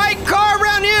seen a white car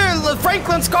around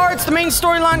Franklin's car. It's the main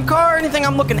storyline car. Anything,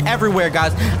 I'm looking everywhere,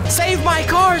 guys. Save my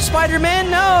car, Spider-Man.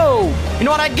 No. You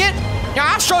know what I get? Yeah,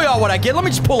 I'll show y'all what I get. Let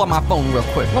me just pull up my phone real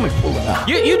quick. Let me pull it up.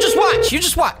 You just watch. You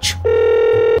just watch.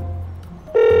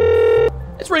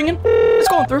 It's ringing. It's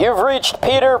going through. You've reached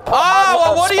Peter. Oh,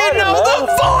 well, what do you know? The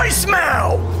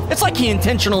voicemail! It's like he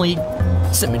intentionally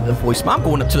sent me to the voicemail. I'm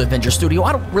going up to the Avenger studio.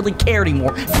 I don't really care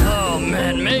anymore. Oh,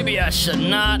 man, maybe I should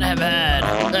not have had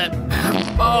that.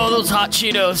 Oh, those hot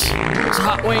Cheetos. Those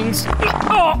hot wings.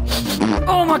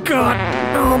 Oh my God.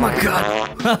 Oh, my God.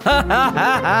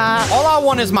 All I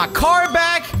want is my car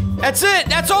back. That's it.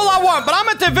 That's all I want. But I'm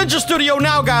at the Avenger studio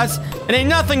now, guys. And ain't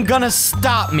nothing gonna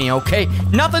stop me, okay?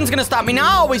 Nothing's gonna stop me. Now,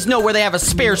 I always know where they have a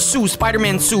spare suit,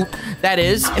 Spider-Man suit, that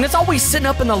is. And it's always sitting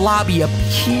up in the lobby up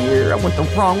here. I went the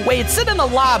wrong way. It's sitting in the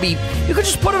lobby. You could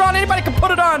just put it on. Anybody can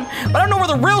put it on. But I don't know where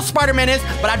the real Spider-Man is.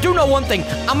 But I do know one thing.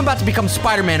 I'm about to become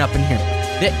Spider-Man up in here.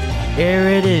 There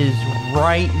it is,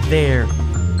 right there.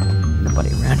 Nobody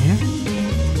around here.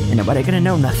 Ain't nobody gonna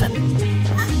know nothing.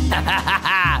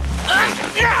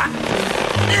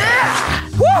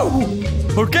 Woo!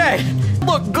 Okay.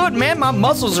 Look good, man. My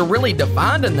muscles are really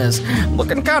defined in this.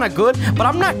 Looking kind of good, but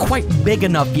I'm not quite big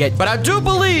enough yet. But I do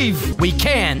believe we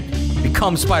can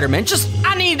become Spider-Man.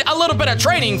 I need a little bit of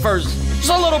training first. Just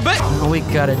a little bit. All we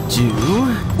gotta do...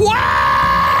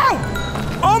 Wow!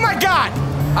 Oh my God!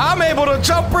 I'm able to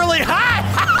jump really high.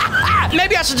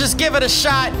 Maybe I should just give it a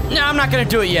shot. No, I'm not gonna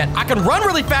do it yet. I can run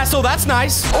really fast, so that's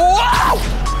nice. Whoa!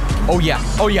 Oh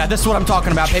yeah, this is what I'm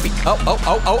talking about, baby.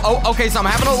 Oh, okay, so I'm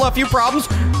having a few problems.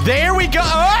 There we go.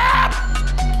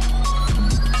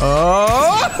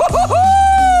 Oh,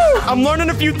 I'm learning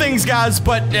a few things, guys,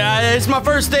 but it's my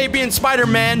first day being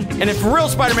Spider-Man, and if real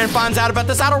Spider-Man finds out about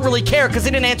this, I don't really care, because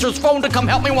he didn't answer his phone to come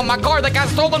help me with my car that got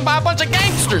stolen by a bunch of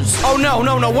gangsters. Oh, no,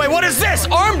 wait, what is this?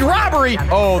 Armed robbery?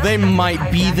 Oh, they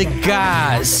might be the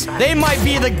guys. They might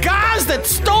be the guys that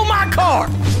stole my car.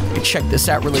 Let me check this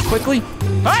out really quickly.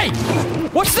 Hey,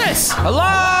 what's this?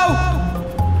 Hello?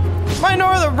 I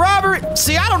know the robbery.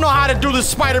 See, I don't know how to do the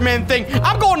Spider-Man thing.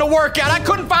 I'm going to work out. I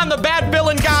couldn't find the bad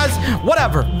villain, guys.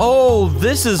 Whatever. Oh,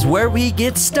 this is where we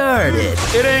get started.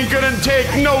 It ain't gonna take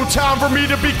no time for me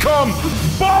to become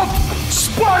Buff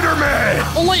Spider-Man.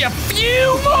 Only a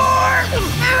few more.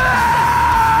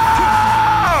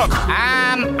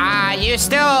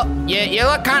 You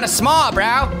look kind of small,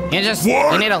 bro. You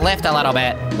need to lift a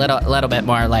little bit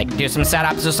more, like do some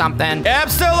setups or something. Yeah, I'm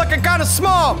still looking kind of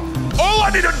small. All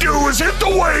I need to do is hit the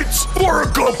weights for a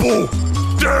couple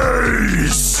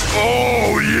days.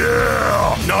 Oh,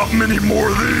 yeah. Not many more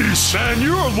of these. Man,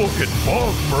 you're looking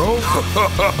buff, bro.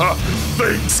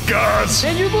 Thanks, guys.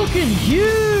 And you're looking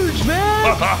huge,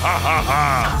 man.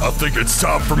 I think it's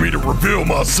time for me to reveal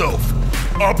myself.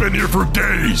 I've been here for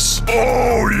days.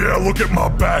 Oh, yeah, look at my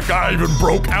back. I even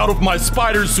broke out of my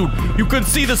spider suit. You can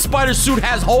see the spider suit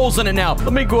has holes in it now.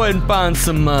 Let me go ahead and find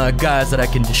some guys that I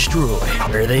can destroy.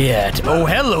 Where are they at? Oh,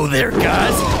 hello there,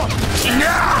 guys.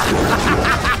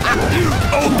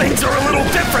 Oh, things are a little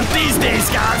different these days,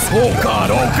 guys. Oh, God.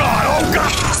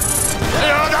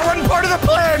 That wasn't part of the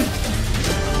plan.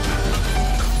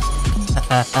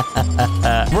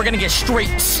 We're gonna get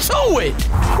straight to it.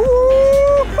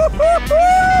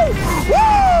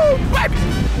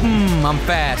 I'm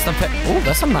fast. Oh,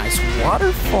 that's a nice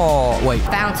waterfall. Wait.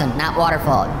 Fountain, not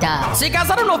waterfall. Duh. See, guys,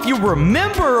 I don't know if you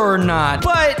remember or not,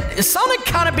 but Sonic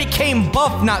kind of became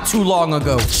buff not too long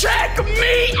ago. Check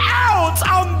me out!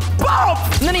 I'm buff!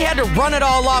 And then he had to run it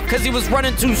all off because he was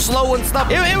running too slow and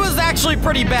stuff. It was actually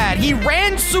pretty bad. He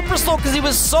ran super slow because he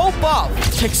was so buff.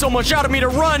 It takes so much out of me to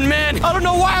run, man. I don't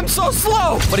know why I'm so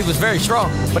slow. But he was very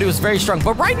strong.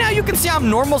 But right now, you can see I'm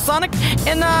normal Sonic,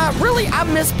 and really, I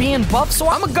miss being buff, so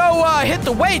I'm gonna go hit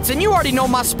the weights, and you already know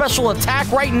my special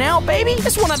attack right now, baby.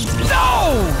 It's one of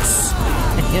those.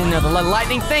 You know, the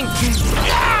lightning thing.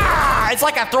 Yeah! It's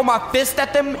like I throw my fist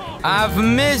at them. I've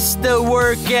missed the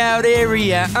workout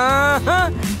area.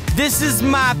 This is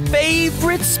my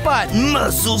favorite spot,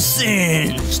 Muscle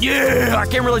Cinch. Yeah, I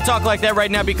can't really talk like that right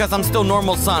now because I'm still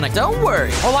normal Sonic. Don't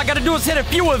worry. All I gotta do is hit a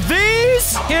few of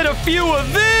these.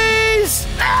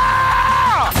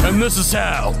 Ah! And this is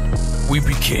how we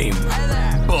became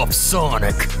Buff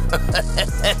Sonic.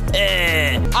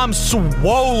 I'm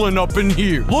swollen up in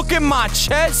here. Look at my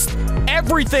chest.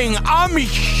 Everything. I'm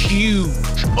huge.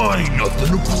 I ain't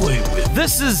nothing to play with.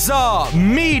 This is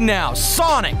me now,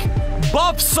 Sonic.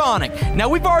 Buff Sonic. Now,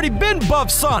 we've already been Buff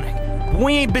Sonic.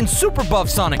 We ain't been super Buff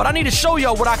Sonic, but I need to show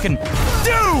y'all what I can do.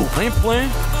 I ain't playing.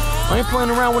 I ain't playing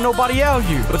around with nobody out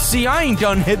here. But see, I ain't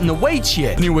done hitting the weights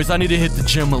yet. Anyways, I need to hit the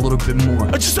gym a little bit more.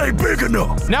 I just ain't big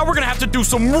enough. Now we're gonna have to do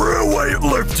some Real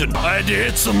weightlifting. I had to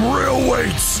hit some real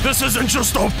weights. This isn't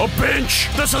just a bench.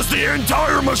 This is the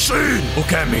entire machine.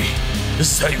 Look at me. This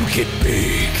is how you get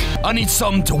big. I need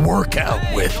something to work out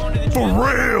with. For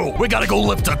real. We gotta go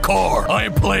lift a car. I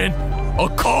ain't playing. A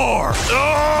car.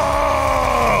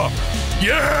 Ah!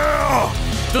 Yeah!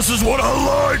 This is what I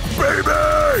like, baby!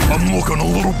 I'm looking a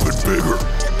little bit bigger.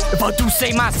 If I do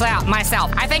say myself,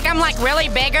 I think I'm like really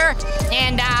bigger,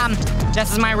 and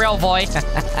this is my real voice.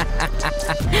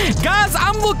 Guys,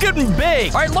 I'm looking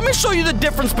big. All right, let me show you the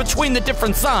difference between the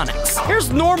different Sonics. Here's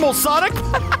normal Sonic.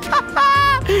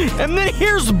 And then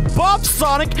here's Buff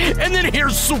Sonic, and then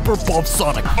here's Super Buff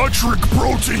Sonic. I drink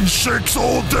protein shakes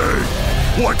all day.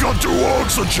 Like I do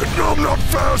oxygen. I'm not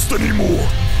fast anymore.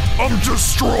 I'm just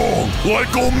strong.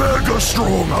 Like Omega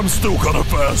strong. I'm still kind of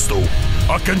fast though.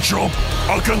 I can jump.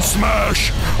 I can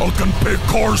smash. I can pick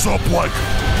cars up like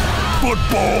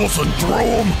footballs and throw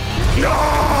them.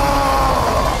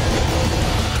 Yeah!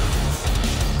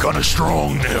 Kinda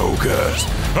strong now, guys.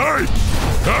 Hey!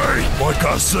 Like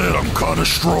I said, I'm kinda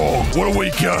strong. What do we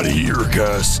got here,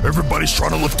 guys? Everybody's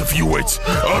trying to lift a few weights.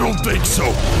 I don't think so.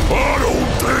 I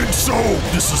don't think so.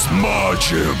 This is my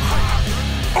gym.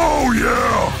 Oh,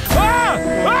 yeah!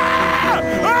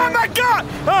 Oh my God!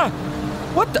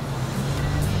 What the?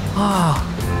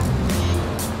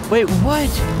 Wait, what?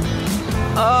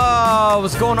 Oh,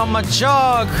 what's going on my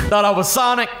jog? Thought I was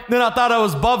Sonic, then I thought I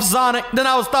was Buff Sonic, then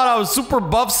I thought I was Super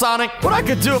Buff Sonic. What I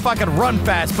could do if I could run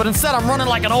fast, but instead I'm running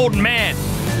like an old man.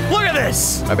 Look at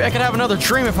this. Maybe I could have another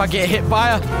dream if I get hit by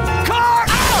a car.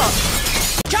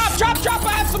 Chop, chop, chop,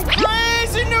 I have some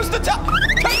crazy news to tell.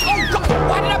 Oh, God,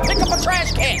 why did I pick up a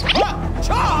trash can?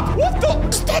 Chop? What the?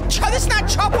 That's not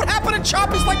Chop. What happened to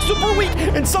Chop? He's like super weak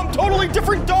and some totally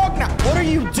different dog now. What are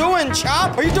you doing,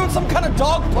 Chop? Are you doing some kind of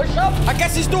dog push-up? I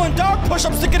guess he's doing dog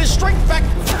push-ups to get his strength back.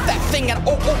 Flip that thing and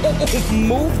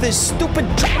move this stupid.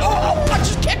 Oh, I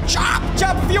just kicked Chop.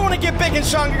 Chop, if you want to get big and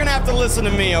strong, you're gonna have to listen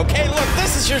to me, okay? Look,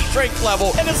 this is your strength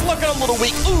level, and it's looking a little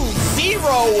weak. Ooh, 0.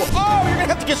 Oh, you're gonna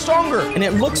have to get stronger. And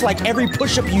it looks like every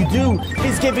push-up you do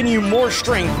is giving you more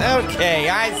strength. Okay,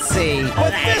 I see.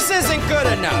 But this isn't good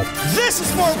enough. This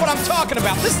is more of what I'm talking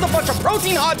about. This is a bunch of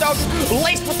protein hot dogs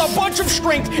laced with a bunch of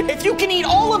strength. If you can eat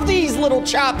all of these little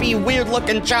choppy,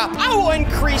 weird-looking Chop, I will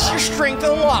increase your strength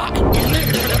a lot.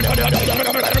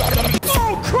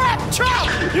 Oh, crap, Chop!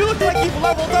 You look like you've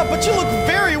leveled up, but you look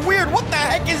very weird. What the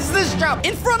heck is this, Chop?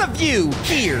 In front of you,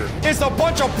 here, is a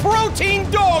bunch of protein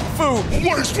dog food.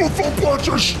 Laced with a bunch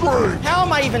of strength. How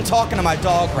am I even talking to my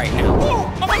dog right now?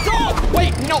 Oh, my dog!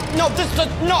 Wait, no, this does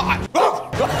not.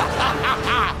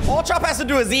 All Chop has to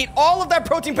do is eat all of that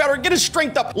protein powder and get his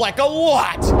strength up like a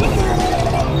lot.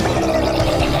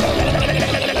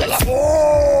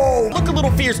 Oh, look a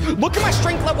little fierce. Look at my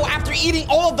strength level after eating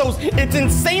all of those. It's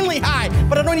insanely high,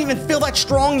 but I don't even feel that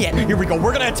strong yet. Here we go.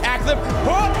 We're gonna attack them.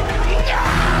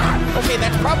 Okay,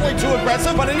 that's probably too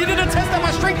aggressive, but I needed to test out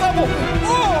my strength level.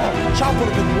 Oh, Chop would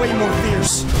have been way more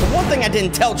fierce. The one thing I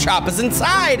didn't tell Chop is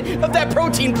inside of that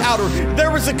protein powder,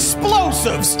 there was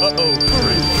explosives. Uh-oh, 3, 2,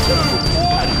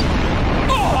 1.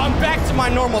 Oh, I'm back to my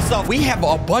normal self. We have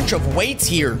a bunch of weights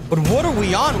here, but what are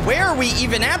we on? Where are we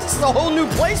even at? This is a whole new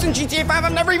place in GTA 5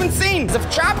 I've never even seen. If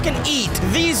Chop can eat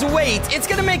these weights, it's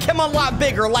gonna make him a lot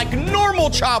bigger, like normal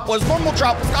Chop was. Normal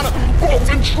Chop was kind of buff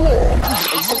and strong.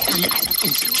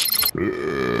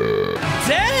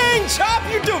 Dang, Chop,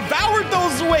 you devoured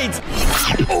those weights.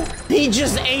 Oh, he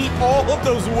just ate all of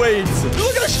those weights.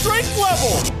 Look at the strength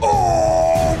level.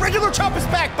 Oh, regular Chop is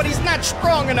back, but he's not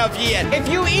strong enough yet. If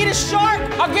you eat a shark,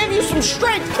 I'll give you some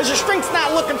strength, because your strength's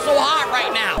not looking so hot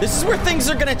right now. This is where things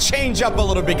are gonna change up a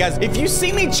little bit, guys. If you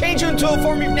see me change into a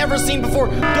form you've never seen before,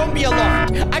 don't be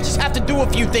alarmed. I just have to do a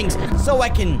few things so I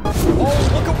can... Oh,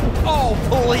 look at... Oh,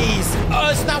 please.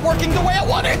 It's not working the way I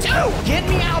want it to. Get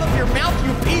me out of your mouth,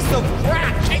 you piece of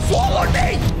crap. They swallowed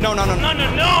me. No. No,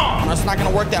 it's not gonna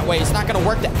work that way. It's not gonna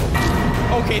work that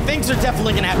way. Okay, things are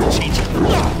definitely gonna have to change.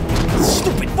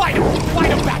 Stupid, fight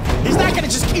him back. He's not gonna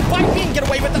just keep biting me and get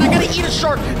away with it. I gotta eat a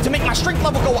shark to make my strength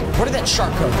level go up. Where did that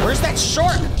shark go? Where's that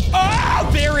shark? Oh,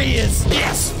 there he is.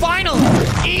 Yes, finally.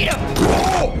 Eat him.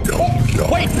 Oh,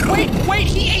 wait,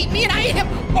 he ate me and I ate him.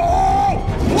 Oh,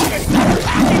 what is that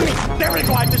attacking me? There we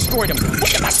go, I destroyed him.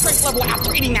 Look at my strength level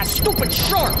after eating that stupid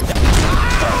shark.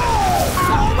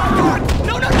 Oh my God.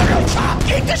 No, Chop,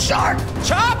 eat the shark.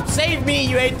 Chop, save me,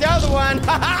 you ate the other one.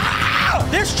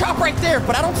 There's Chop right there,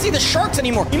 but I don't see the sharks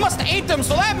anymore. He must have ate them,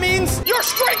 so that means your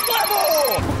strength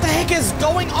level! What the heck is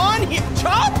going on here?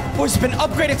 Chop has been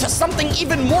upgraded to something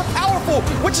even more powerful,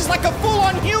 which is like a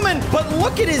full-on human. But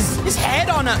look at his head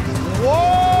on a...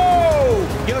 Whoa!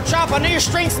 Yo, Chop, I know your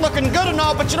strength's looking good and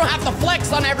all, but you don't have to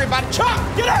flex on everybody. Chop,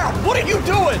 get out! What are you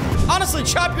doing? Honestly,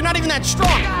 Chop, you're not even that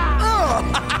strong.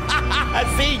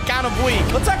 See, kind of weak.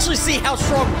 Let's actually see how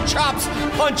strong Chop's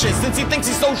punches, since he thinks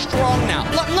he's so strong now.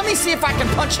 Let me see if I can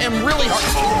punch him really hard.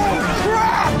 Oh,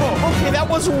 crap! Okay, that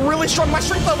was really strong. My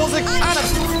strength level is kind of...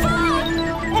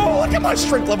 Oh, look at my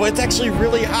strength level. It's actually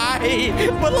really high.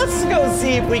 But let's go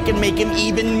see if we can make him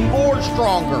even more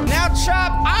stronger. Now,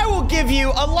 Chop, I will give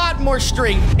you a lot more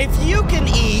strength if you can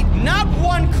eat not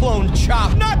 1 clone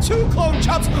Chop, not 2 clone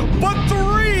Chops, but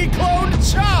 3 clone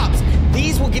Chops.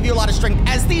 These will give you a lot of strength,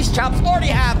 as these Chops already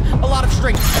have a lot of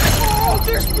strength. Oh,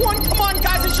 there's one. Come on,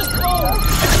 guys. It's just...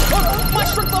 my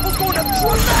strength level's going up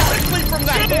dramatically from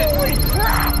that. Holy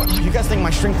crap. You guys think my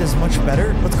strength is much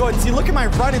better? Let's go ahead and see. Look at my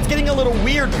run. It's getting a little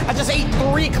weird. I just ate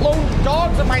 3 clone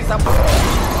dogs of myself.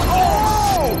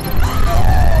 Oh!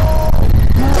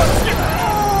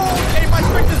 Okay, my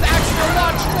strength is actually a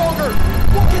lot stronger.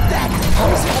 Look at that.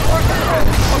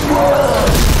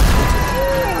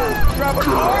 Grab a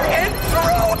car and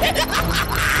throw it.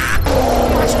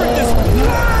 My strength is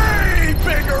way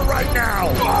bigger right now.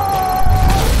 Oh!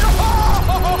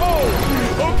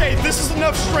 Okay, this is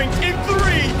enough strength in 3,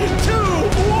 2,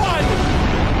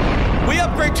 1. We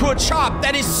upgrade to a Chop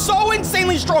that is so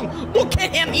insanely strong. Look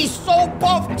at him. He's so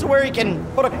buff to where he can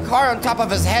put a car on top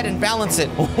of his head and balance it.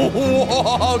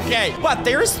 Okay. But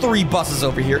there's 3 buses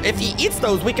over here. If he eats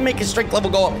those, we can make his strength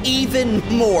level go up even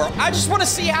more. I just want to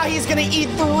see how he's going to eat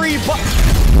 3 buses.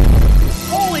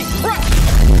 Holy crap.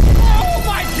 Oh,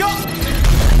 my God.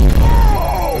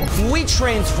 Oh. We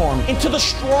transform into the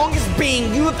strongest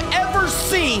being you have ever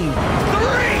seen. 3,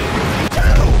 2,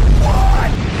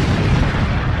 1.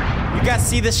 You guys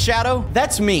see this shadow?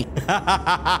 That's me.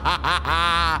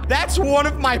 That's one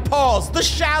of my paws, the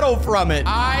shadow from it.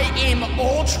 I am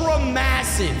ultra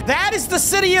massive. That is the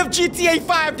city of GTA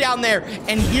 5 down there.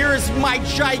 And here is my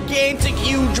gigantic,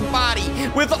 huge body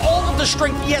with all of the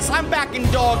strength. Yes, I'm back in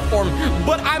dog form,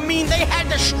 but I mean, they had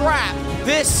to strap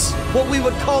this, what we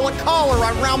would call a collar,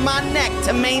 around my neck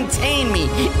to maintain me.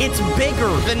 It's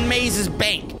bigger than Maze's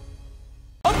bank.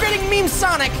 Upgrading Meme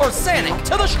Sonic, or Sonic,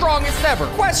 to the strongest ever.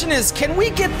 Question is, can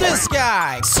we get this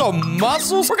guy some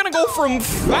muscles? We're gonna go from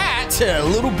fat to a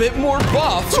little bit more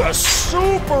buff to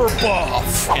super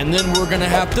buff. And then we're gonna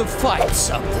have to fight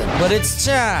something. But it's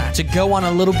time to go on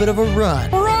a little bit of a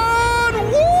run. Run!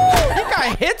 Woo! I think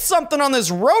I hit something on this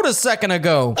road a second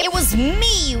ago. It was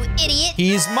me, you idiot.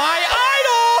 He's my idol!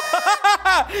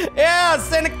 Yeah,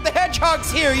 Sonic the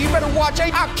Hedgehog's here. You better watch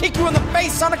out. I'll kick you in the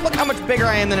face, Sonic. Look how much bigger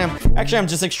I am than him. Actually, I'm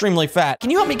just extremely fat. Can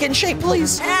you help me get in shape,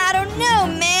 please? I don't know,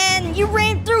 man. You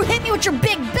ran through, hit me with your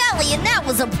big belly, and that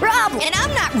was a problem. And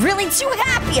I'm not really too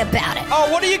happy about it. Oh,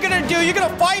 what are you gonna do? You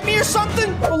gonna fight me or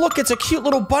something? Oh, look, it's a cute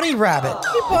little bunny rabbit.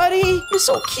 Hey, buddy. You're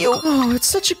so cute. Oh, it's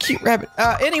such a cute rabbit.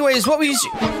 Anyways, what was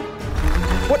you...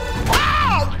 What?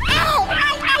 Ow! Ow!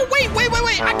 Ow! Ow! Wait!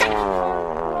 I got...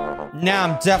 Now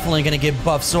I'm definitely gonna get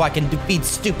buff so I can defeat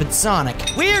stupid Sonic.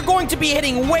 We are going to be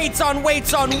hitting weights on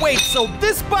weights on weights, so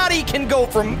this body can go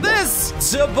from this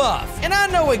to buff. And I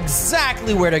know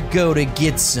exactly where to go to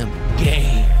get some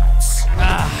gains.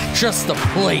 Ah, just the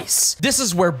place. This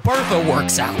is where Bertha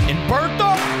works out. And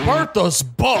Bertha's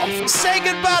buff. Say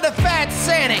goodbye to Fat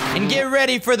Sonic and get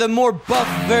ready for the more buff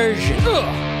version.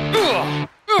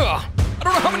 I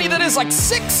don't know how many that is, like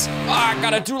 6? Oh, I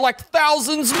gotta do like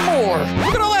thousands more.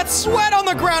 Look at all that sweat on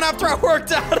the ground after I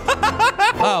worked out.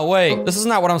 Oh, wait, this is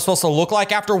not what I'm supposed to look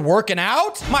like after working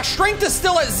out? My strength is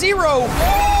still at 0.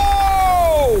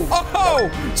 Oh,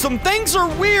 some things are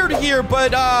weird here,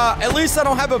 but at least I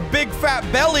don't have a big fat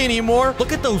belly anymore.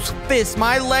 Look at those fists.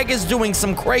 My leg is doing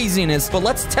some craziness, but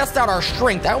let's test out our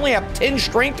strength. I only have 10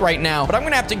 strength right now, but I'm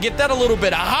gonna have to get that a little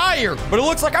bit higher. But it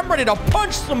looks like I'm ready to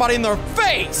punch somebody in their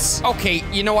face. Okay,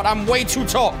 you know what? I'm way too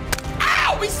tall.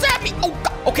 Ow, he stabbed me. Oh,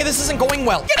 God. Okay, this isn't going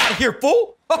well. Get out of here,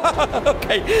 fool.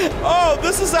 Okay. Oh,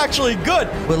 this is actually good.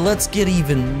 But let's get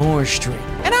even more strength.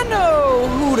 And I know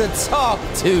who to talk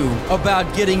to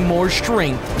about getting more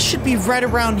strength. It should be right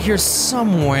around here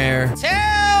somewhere.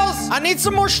 Tails! I need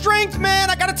some more strength, man.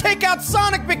 I gotta take out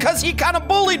Sonic because he kind of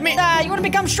bullied me. You want to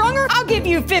become stronger? I'll give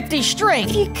you 50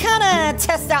 strength. You kind of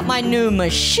test out my new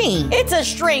machine. It's a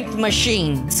strength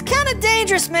machine. It's kind of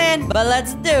dangerous, man, but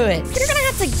let's do it. You're gonna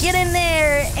have to get in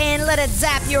there and let it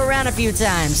zap you around a few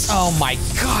times. Oh my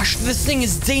gosh, this thing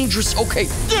is dangerous. Okay.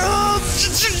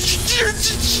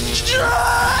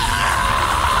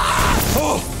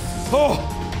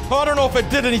 I don't know if it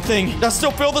did anything. I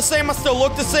still feel the same. I still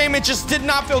look the same. It just did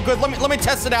not feel good. Let me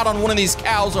test it out on one of these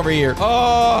cows over here.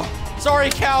 Sorry,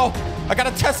 cow. I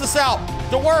gotta test this out.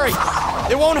 Don't worry.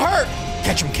 It won't hurt.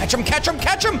 Catch him, catch him, catch him,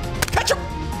 catch him, catch him.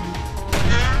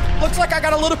 Looks like I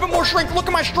got a little bit more strength. Look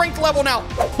at my strength level now.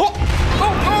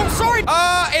 Sorry.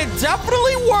 It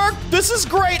definitely worked. This is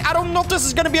great. I don't know if this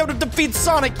is gonna be able to defeat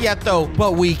Sonic yet, though.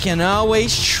 But we can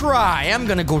always try. I'm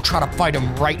gonna go try to fight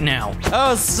him right now.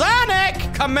 Oh,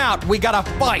 Sonic! Come out. We gotta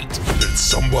fight. Did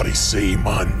somebody say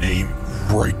my name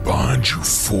right behind you,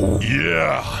 fool?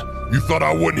 Yeah. You thought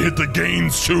I wouldn't hit the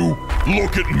gains too?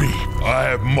 Look at me. I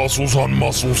have muscles on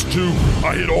muscles too.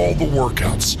 I hit all the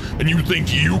workouts. And you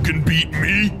think you can beat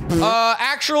me?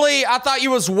 Actually, I thought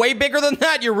you was way bigger than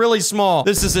that. You're really small.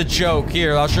 This is a joke.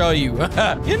 Here, I'll show you.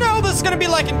 You know this is gonna be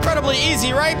like incredibly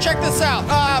easy, right? Check this out.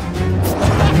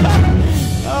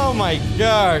 Oh my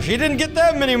gosh, he didn't get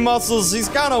that many muscles. He's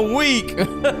kind of weak.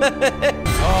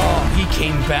 Oh, he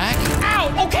came back.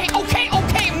 Ow, okay.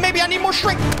 Maybe I need more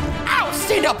strength. Ow,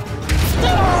 stand up.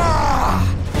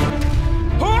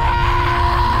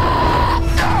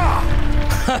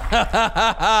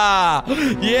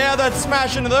 Yeah, that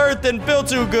smash into the earth didn't feel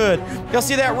too good. Y'all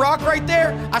see that rock right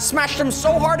there? I smashed him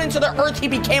so hard into the earth, he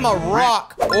became a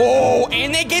rock. Oh,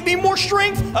 and they gave me more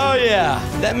strength? Oh, yeah.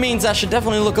 That means I should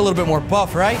definitely look a little bit more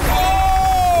buff, right?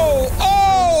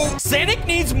 Sonic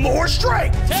needs more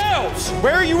strength. Tails,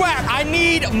 where are you at? I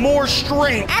need more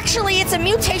strength. Actually, it's a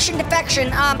mutation defection,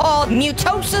 called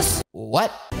mutosis.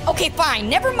 What? Okay, fine,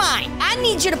 never mind. I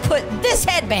need you to put this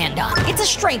headband on. It's a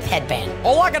strength headband.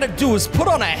 All I gotta do is put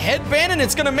on a headband and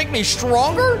it's gonna make me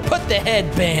stronger? Put the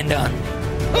headband on.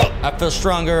 I feel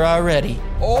stronger already.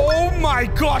 Oh my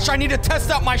gosh, I need to test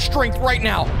out my strength right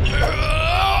now.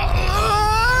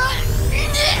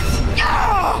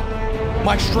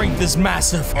 My strength is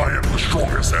massive. I am the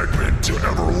strongest Eggman to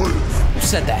ever live. Who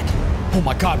said that? Oh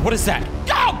my god, what is that?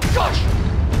 Oh gosh!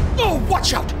 Oh,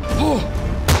 watch out! Oh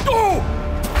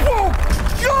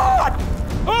god!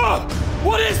 Oh,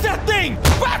 what is that thing?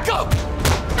 Back up!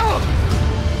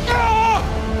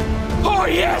 Oh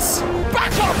yes!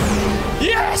 Back up!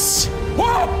 Yes!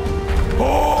 Oh,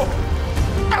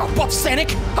 Buff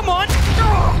Sonic, come on!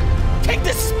 Take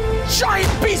this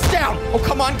giant beast down! Oh,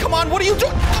 come on, what are you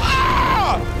doing?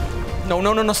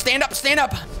 No, stand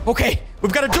up. Okay,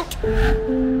 we've got to do...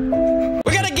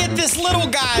 We gotta get this little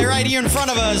guy right here in front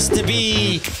of us to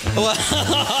be a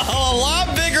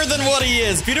lot bigger than what he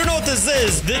is. If you don't know what this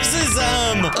is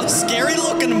a scary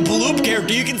looking Bloop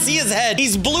character. You can see his head.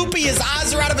 He's bloopy, his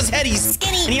eyes are out of his head, he's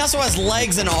skinny, and he also has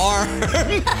legs and arms.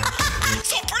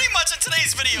 So pretty much in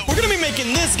today's video, we're gonna be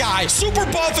making this guy super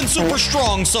buff and super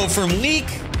strong. So from weak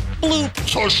Bloop.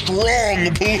 So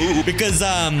strong, Bloop. Because,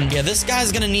 yeah, this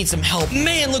guy's gonna need some help.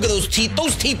 Man, look at those teeth.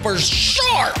 Those teeth are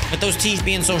sharp. With those teeth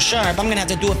being so sharp, I'm gonna have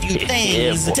to do a few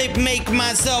things to make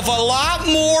myself a lot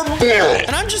more buff.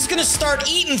 And I'm just gonna start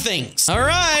eating things. All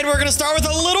right, we're gonna start with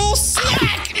a little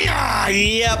snack.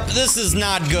 Yep, this is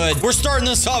not good. We're starting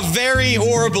this off very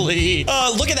horribly.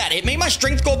 Look at that. It made my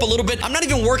strength go up a little bit. I'm not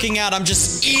even working out. I'm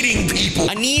just eating people.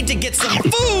 I need to get some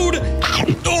food.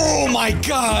 Oh my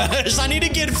gosh. I need to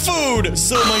get food.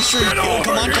 So my strength,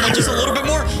 come on, just a little bit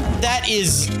more. That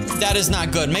is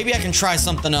not good. Maybe I can try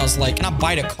something else. Like, can I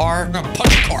bite a car? I'm gonna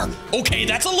punch a car. Okay,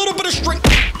 that's a little bit of strength.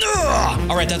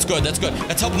 All right, that's good. That's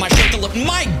helping my strength a little.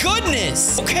 My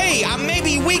goodness. Okay, I may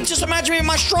be weak. Just imagine me at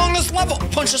my strongest level.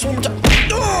 Punch this one more time.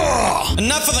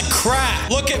 Enough of the crap.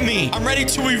 Look at me. I'm ready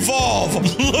to evolve.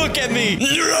 Look at me.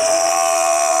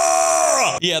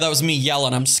 Yeah, that was me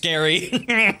yelling. I'm scary.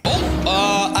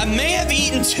 I may have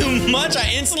eaten too much. I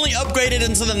instantly upgraded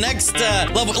into the next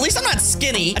level. At least I'm not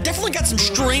skinny. I definitely got some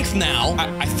strength now.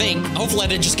 I think. Hopefully I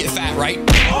didn't just get fat, right?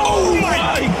 Oh my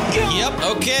god. Yep,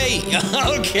 okay.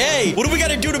 Okay. What do we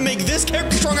gotta do to make this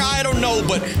character stronger? I don't know,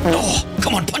 but... Oh,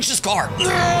 come on, punch this car.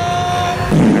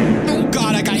 Oh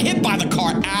god, I got hit by the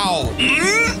car. Ow.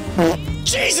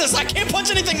 Jesus, I can't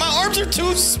punch anything. My arms are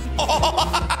too small.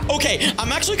 Okay,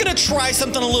 I'm actually gonna try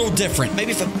something a little different.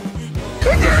 Maybe if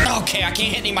Okay, I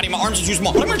can't hit anybody. My arms are too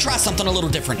small. But I'm gonna try something a little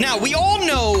different. Now, we all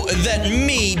know that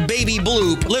me, Baby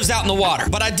Bloop, lives out in the water.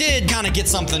 But I did kind of get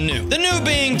something new. The new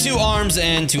being 2 arms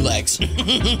and 2 legs.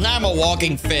 I'm a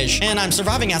walking fish, and I'm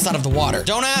surviving outside of the water.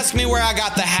 Don't ask me where I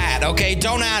got the hat, okay?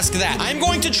 Don't ask that. I'm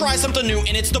going to try something new,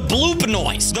 and it's the bloop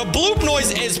noise. The bloop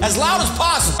noise is as loud as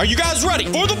possible. Are you guys ready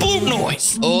for the bloop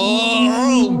noise?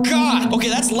 Oh, God. Okay,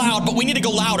 that's loud, but we need to go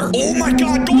louder. Oh, my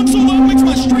God. Going so loud makes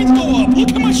my strength go up.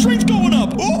 Look at my strength going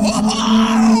up.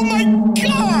 Oh my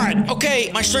God.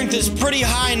 Okay, my strength is pretty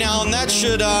high now, and that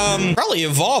should, probably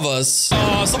evolve us.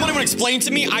 Someone even explain to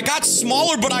me, I got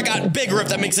smaller, but I got bigger, if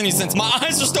that makes any sense. My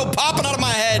eyes are still popping out of my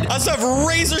head. I still have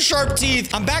razor sharp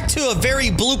teeth. I'm back to a very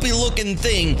bloopy looking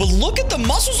thing, but look at the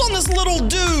muscles on this little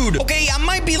dude. Okay, I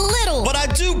might be little, but I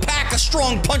do pack a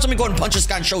strong punch. Let me go ahead and punch this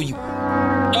guy and show you.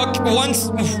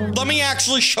 Let me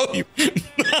actually show you.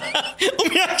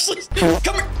 Let me actually,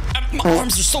 come here. My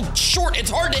arms are so short, it's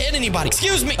hard to hit anybody.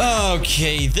 Excuse me.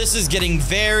 Okay, this is getting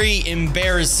very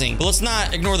embarrassing. But let's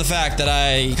not ignore the fact that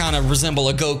I kind of resemble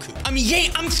a Goku. I mean, yay,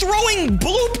 I'm throwing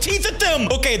bloop teeth at them.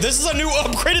 Okay, this is a new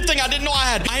upgraded thing I didn't know I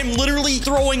had. I am literally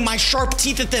throwing my sharp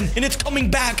teeth at them, and it's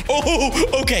coming back. Oh,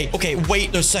 okay,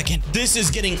 wait a second. This is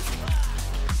getting...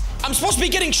 I'm supposed to be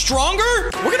getting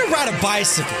stronger? We're gonna ride a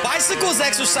bicycle. Bicycle is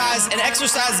exercise, and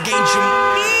exercise gains you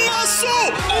muscle.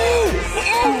 Oh,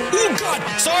 God.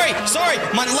 Sorry.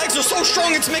 My legs are so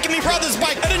strong, it's making me ride this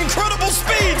bike at incredible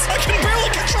speeds. I can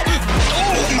barely control.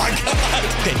 Oh, my God.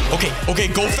 Okay,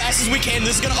 go fast as we can.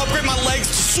 This is gonna upgrade my legs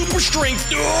to super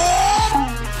strength.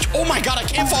 Oh my God, I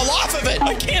can't fall off of it.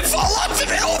 Oh,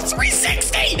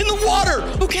 360 in the water.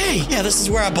 Okay, yeah, this is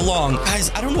where I belong. Guys,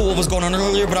 I don't know what was going on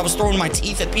earlier, but I was throwing my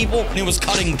teeth at people and it was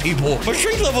cutting people. My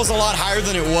strength level is a lot higher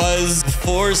than it was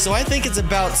before, so I think it's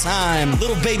about time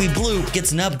little baby Bloop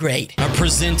gets an upgrade. I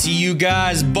present to you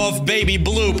guys buff baby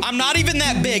Bloop. I'm not even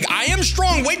that big. I am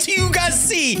strong. Wait till you guys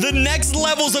see the next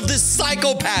levels of this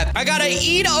psychopath. I gotta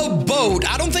eat a boat.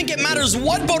 I don't think it matters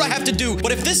what boat I have to do,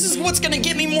 but if this is what's gonna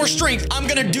get me more strength, I'm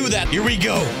gonna do that. Here we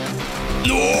go.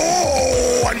 No,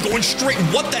 I'm going straight.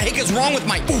 What the heck is wrong with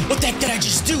my... What the heck did I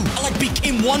just do? I like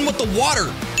became one with the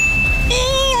water.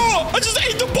 I just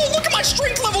ate the boat. Look at my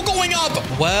strength level going up.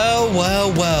 Well.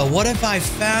 What have I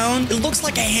found? It looks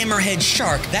like a hammerhead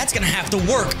shark. That's gonna have to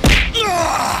work.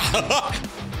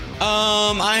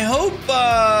 I hope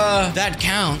that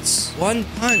counts. One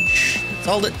punch. That's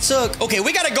all it took. Okay,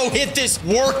 we gotta go hit this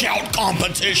workout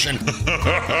competition.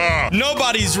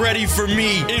 Nobody's ready for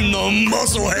me in the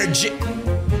musclehead gym.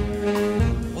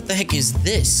 What the heck is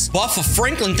this? Buff of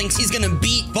Franklin thinks he's gonna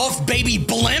beat Buff Baby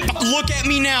Blimp. Look at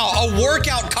me now, a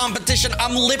workout competition.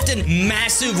 I'm lifting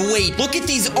massive weight. Look at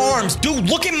these arms. Dude,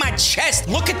 look at my chest.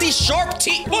 Look at these sharp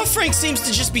teeth. Buff Frank seems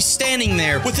to just be standing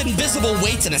there with invisible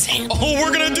weights in his hand. Oh,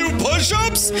 we're gonna do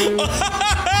push-ups?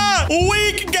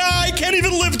 Weak guy, can't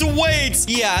even lift weights.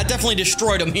 Yeah, I definitely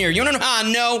destroyed him here. You wanna know how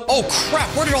I know? Oh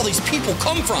crap, where did all these people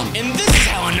come from? And this is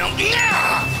how I know.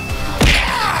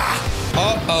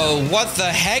 Uh-oh, what the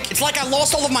heck? It's like I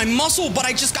lost all of my muscle, but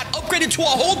I just got upgraded to a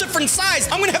whole different size.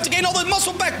 I'm gonna have to gain all the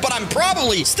muscle back, but I'm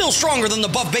probably still stronger than the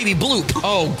buff baby Bloop.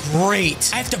 Oh, great.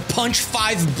 I have to punch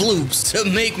 5 Bloops to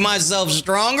make myself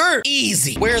stronger?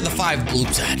 Easy. Where are the 5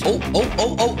 Bloops at?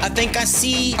 Oh, I think I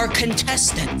see our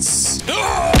contestants.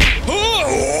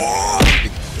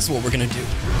 This is what we're gonna do.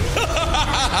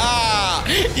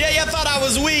 Yeah, you thought I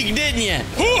was weak, didn't you?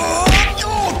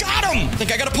 Oh, got him!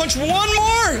 Think I gotta punch one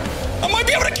more? I might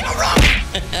be able to count wrong.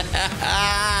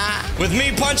 With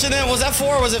me punching them, was that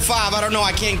 4 or was it 5? I don't know,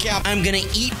 I can't count. I'm gonna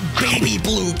eat baby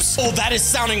Bloops. Oh, that is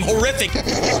sounding horrific.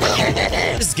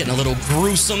 This is getting a little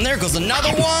gruesome. There goes another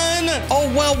one. Oh,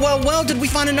 well, did we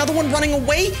find another one running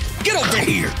away? Get over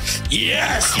here.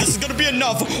 Yes, this is gonna be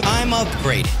enough. I'm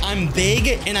upgraded. I'm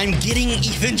big, and I'm getting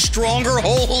even stronger.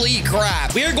 Holy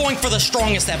crap. We are going for the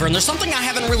strongest ever, and there's something I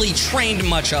haven't really trained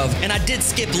much of, and I did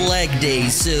skip leg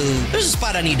days, so there's a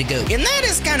spot I need to go. And that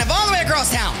is kind of all the way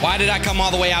across town. Why did I come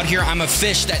all the way out here? I'm a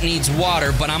fish that needs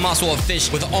water, but I'm also a fish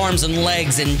with arms and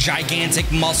legs and gigantic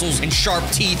muscles and sharp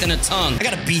teeth and a tongue. I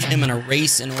gotta beat him in a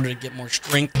race in order to get more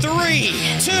strength. 3,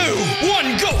 2,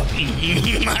 1, go.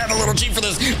 I have a little cheat for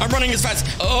this. I'm running as fast.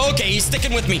 Okay, he's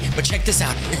sticking with me, but check this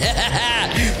out.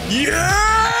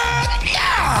 Yeah!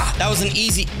 That was an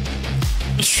easy...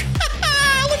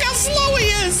 Look how slow he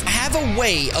is. I have a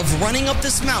way of running up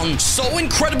this mountain so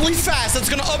incredibly fast that's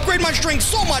gonna upgrade my strength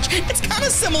so much. It's kind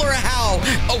of similar to how...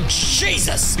 Oh,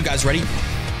 Jesus. You guys ready?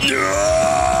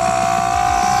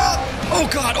 Oh,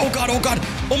 God.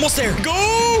 Almost there.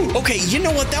 Go. Okay, you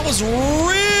know what? That was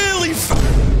really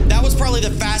fast. That was probably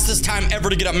the fastest time ever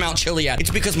to get up Mount Chiliad.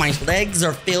 It's because my legs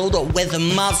are filled with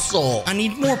muscle. I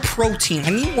need more protein. I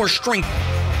need more strength.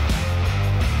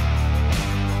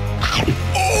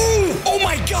 Oh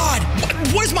my God!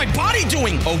 What is my body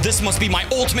doing? Oh, this must be my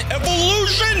ultimate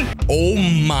evolution! Oh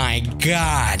my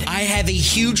God. I have a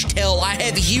huge tail. I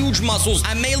have huge muscles.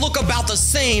 I may look about the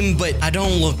same, but I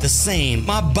don't look the same.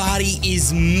 My body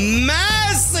is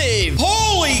massive!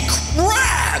 Holy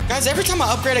crap! Guys, every time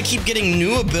I upgrade, I keep getting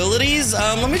new abilities.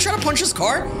 Let me try to punch this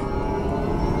car.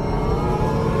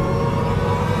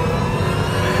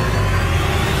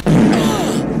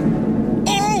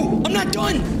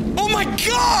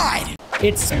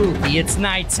 It's spooky. It's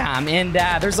nighttime, and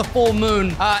there's a full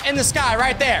moon in the sky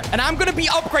right there. And I'm gonna be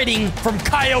upgrading from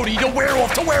coyote to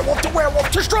werewolf to werewolf to werewolf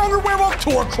to stronger werewolf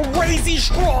to a crazy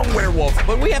strong werewolf.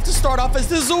 But we have to start off as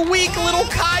this weak little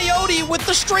coyote with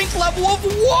the strength level of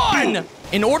 1.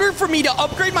 In order for me to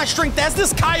upgrade my strength as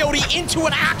this coyote into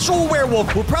an actual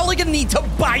werewolf, we're probably gonna need to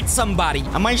bite somebody.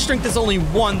 And my strength is only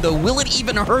 1, though. Will it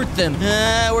even hurt them?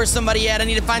 Where's somebody at? I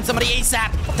need to find somebody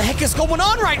ASAP. What the heck is going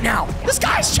on right now? This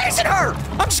guy's chasing her.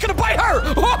 I'm just gonna bite her.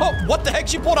 Oh, what the heck?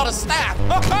 She pulled out a staff.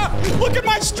 Look at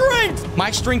my strength.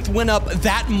 My strength went up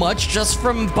that much just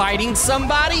from biting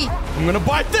somebody. I'm gonna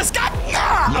bite this guy.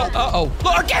 Uh-oh.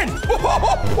 Again.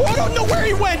 I don't know where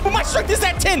he went, but my strength is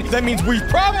at 10. That means we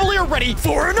probably are ready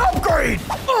for an upgrade.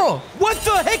 Oh, what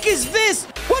the heck is this?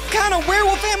 What kind of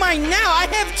werewolf am I now? I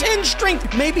have 10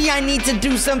 strength. Maybe I need to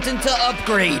do something to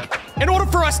upgrade. In order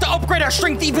for us to upgrade our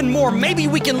strength even more, maybe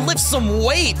we can lift some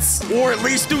weights or at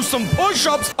least do some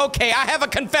push-ups. Okay, I have a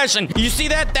confession. You see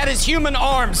that? That is human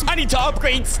arms. I need to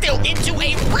upgrade still into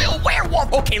a real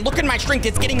werewolf. Okay, look at my strength.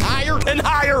 It's getting higher and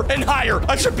higher and higher.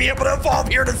 I should be able to evolve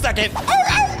here in a second.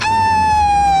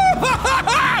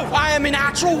 I am an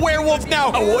actual werewolf now.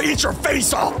 I will eat your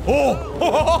face off.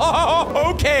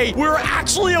 Okay. We're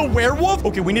actually a werewolf.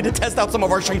 Okay, we need to test out some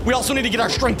of our strength. We also need to get our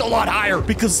strength a lot higher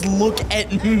because look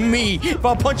at me. If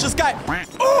I punch this guy.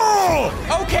 Oh,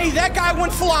 okay, that guy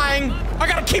went flying. I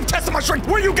gotta keep testing my strength.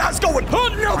 Where you guys going?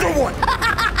 Another one.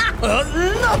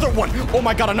 Another one. Oh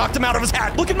my God, I knocked him out of his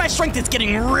hat. Look at my strength. It's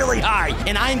getting really high.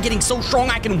 And I am getting so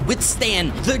strong I can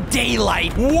withstand the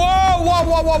daylight. Whoa.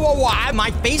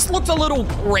 My face looks a little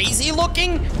crazy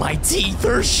looking. My teeth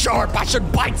are sharp. I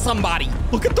should bite somebody.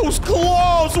 Look at those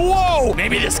claws. Whoa.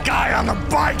 Maybe this guy on the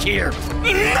bike here.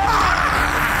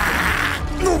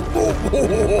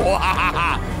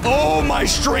 Oh, my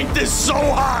strength is so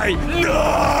high.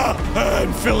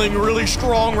 I'm feeling really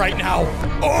strong right now.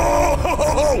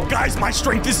 Oh, guys, my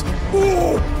strength is...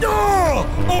 Oh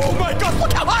my God,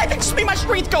 look how high I can see my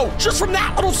strength go. Just from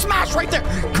that little smash right there.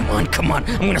 Come on.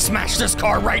 I'm gonna smash this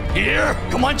car right here.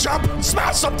 Come on, jump.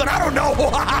 Smash something, I don't know.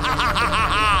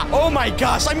 Oh my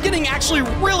gosh, I'm getting actually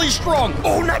really strong.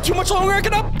 Oh, not too much longer, I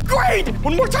can upgrade.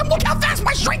 One more time, look how fast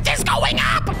my strength is going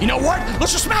up. You know what?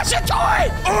 Let's just smash into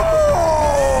it.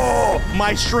 Oh,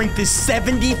 my strength is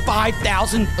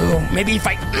 75,000. Oh, maybe if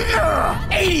I...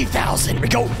 80,000. We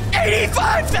go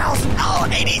 85,000. Oh,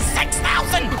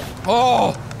 86,000.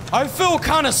 Oh, I feel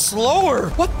kind of slower.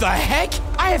 What the heck?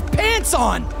 I have pants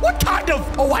on. What kind of...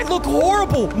 Oh, I look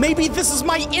horrible. Maybe this is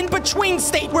my in-between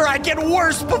state where I get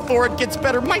worse before it gets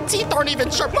better. My teeth aren't even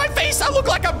sharp. My face, I look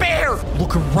like a bear.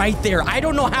 Look right there. I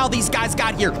don't know how these guys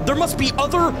got here. There must be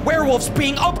other werewolves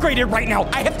being upgraded right now.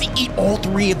 I have to eat all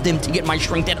 3 of them to get my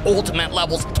strength at ultimate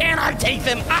levels. Can I take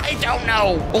them? I don't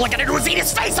know. All I gotta do is eat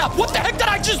his face up. What the heck did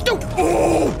I just do?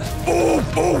 Oh,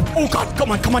 God.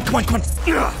 Come on.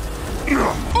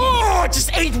 Oh, I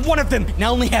just ate one of them.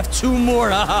 Now I only have 2 more.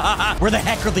 Where the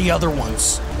heck are the other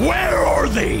ones? Where are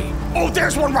they? Oh,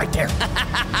 there's one right there.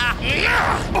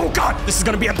 Oh, God, this is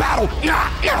gonna be a battle.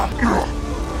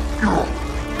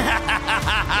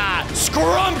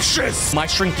 Scrumptious. My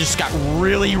strength just got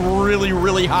really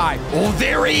high. Oh,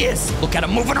 there he is. Look at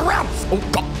him moving around. Oh,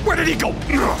 God, where did he go?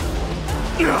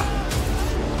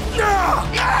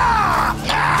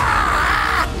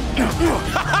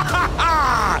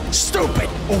 Stupid.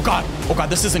 Oh God,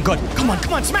 this isn't good. Come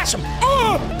on, smash him.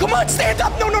 Oh, come on, stand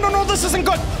up. No, this isn't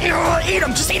good. Eat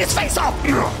him, just eat his face off.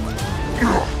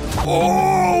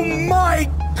 Oh my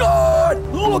God,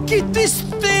 look at this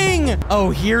thing.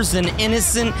 Oh, here's an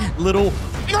innocent little...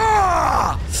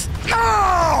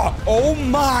 Oh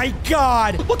my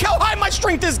God, look how high my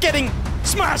strength is getting.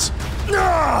 Smash.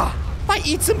 If I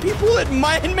eat some people, it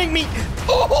might make me...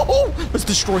 Oh, let's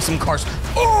destroy some cars.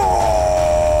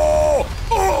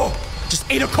 Oh, just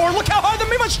ate a car. Look how high that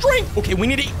made my strength. Okay, we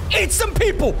need to eat some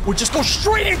people. We'll just go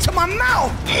straight into my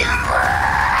mouth.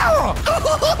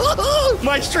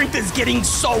 My strength is getting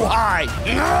so high.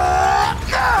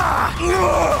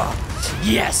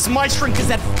 Yes, my strength is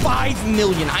at 5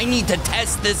 million. I need to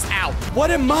test this out.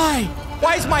 What am I?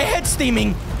 Why is my head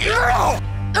steaming?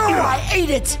 Oh, I ate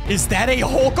it! Is that a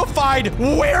hulkified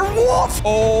werewolf?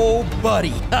 Oh,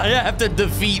 buddy. I have to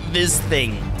defeat this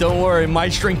thing. Don't worry, my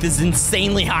strength is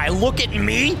insanely high. Look at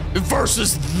me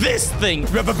versus this thing.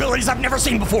 You have abilities I've never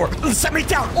seen before. Set me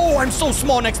down. Oh, I'm so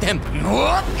small next to him.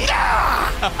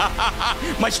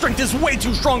 My strength is way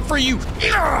too strong for you.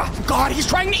 God, he's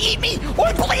trying to eat me. Oh,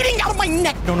 I'm bleeding out of my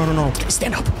neck. No.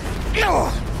 Stand up.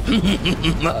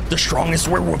 The strongest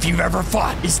werewolf you've ever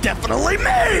fought is definitely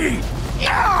me.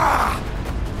 Oh,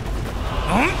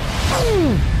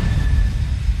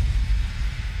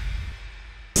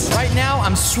 Right now,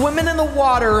 I'm swimming in the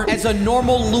water as a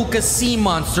normal Luca sea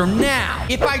monster. Now,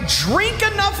 if I drink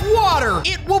enough water,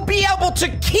 it will be able to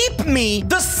keep me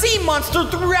the sea monster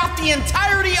throughout the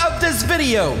entirety of this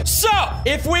video. So,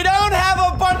 if we don't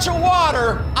have a bunch of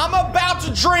water, I'm about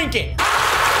to drink it.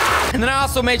 And then I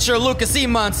also made sure Luca Sea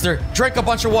Monster drank a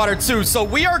bunch of water too. So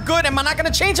we are good. Am I not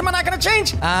gonna change? Am I not gonna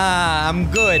change? Ah,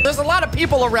 I'm good. There's a lot of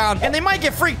people around and they might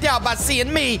get freaked out by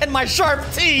seeing me and my sharp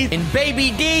teeth. And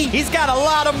Baby D, he's got a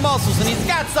lot of muscles and he's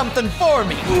got something for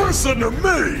me. Listen to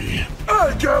me.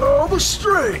 I got all the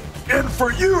strength. And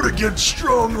for you to get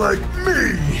strong like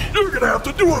me, you're gonna have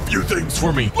to do a few things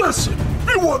for me. Listen,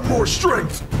 if you want more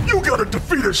strength, you gotta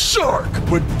defeat a shark,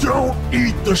 but don't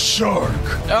eat the shark.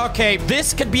 Okay,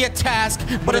 this could be a task,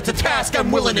 but it's a task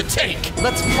I'm willing to take.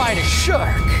 Let's fight a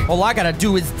shark. All I gotta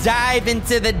do is dive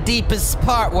into the deepest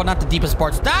part. Well, not the deepest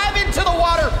parts. Dive into the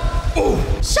water. Ooh.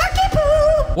 Sharky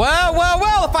poo. Well,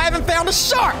 if I haven't found a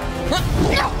shark.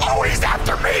 Oh, he's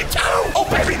after me too. Oh,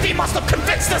 Baby D must have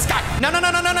convinced this guy. No.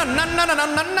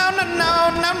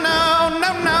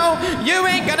 You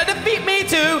ain't gonna defeat me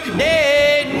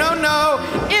today. No.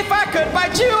 If I could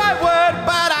bite you, I would,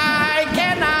 but I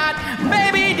cannot.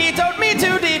 Baby D told me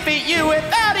to defeat you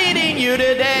without eating you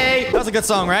today. That was a good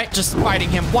song, right? Just fighting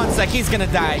him. 1 sec, he's gonna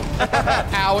die.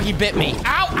 Ow, he bit me.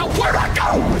 Ow, where'd I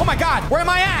go? Oh my God, where am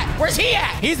I at? Where's he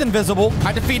at? He's invisible.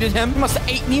 I defeated him. He must have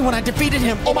ate me when I defeated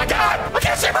him. Oh my God, I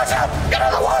can't see myself. Get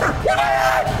out of the water. Where am I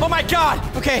at? Oh my God.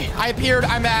 Okay, I appeared.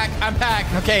 I'm back.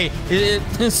 Okay,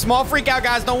 small freak out,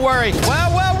 guys. Don't worry.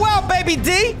 Well, Baby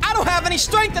D. I don't have any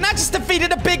strength, and I just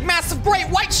defeated a big, massive, great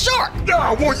white shark.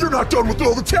 Yeah, well, you're not done with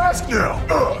all the tasks now.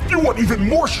 If you want even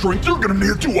more strength, you're gonna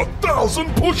need to do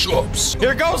 1,000 push-ups.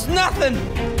 Here goes nothing.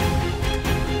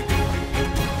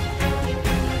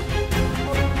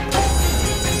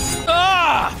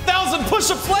 1,000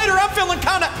 push-ups later, I'm feeling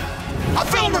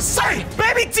the same.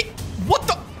 Baby D, what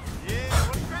the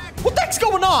heck's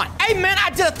going on? Hey man, I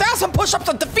did 1,000 push-ups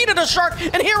and defeated a shark,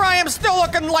 and here I am still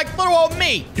looking like little old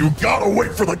me. You gotta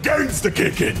wait for the gains to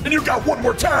kick in, and you got one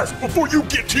more task before you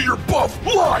get to your buff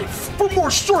life. For more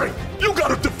strength, you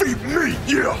gotta defeat me,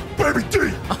 yeah, Baby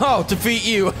D. Oh, defeat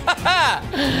you.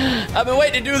 I've been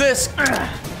waiting to do this.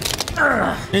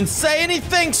 And say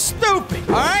anything stupid,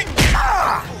 all right?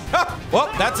 Well,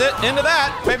 that's it. Into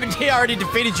that. Baby D already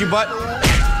defeated you, but...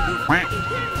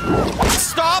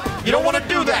 Stop! You don't want to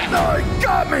do that!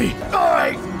 Got me!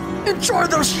 Enjoy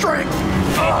the strength!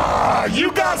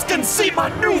 You guys can see my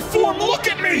new form! Look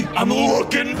at me! I'm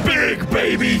looking big,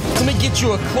 baby! Let me get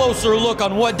you a closer look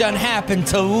on what done happened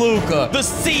to Luca, the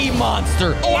sea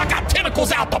monster. Oh, I got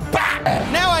tentacles out the back!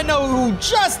 Now I know who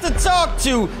just to talk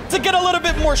to get a little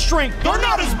bit more strength. They're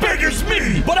not as big as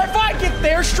me! But if I get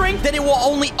their strength, then it will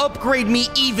only upgrade me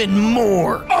even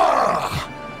more.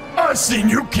 I seen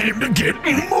you came to get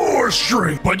more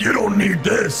strength, but you don't need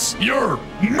this. You're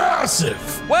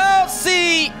massive. Well,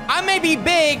 see, I may be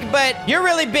big, but you're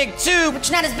really big too. But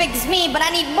you're not as big as me, but I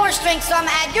need more strength, so I'm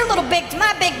gonna add your little big to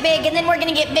my big, and then we're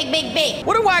gonna get big.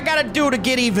 What do I gotta do to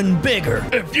get even bigger?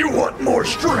 If you want more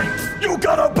strength, you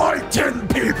gotta bite 10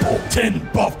 people. 10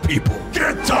 buff people.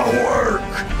 Get to work.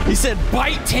 He said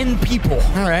bite 10 people.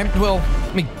 All right, well,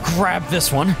 let me grab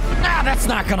this one. That's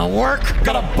not gonna work.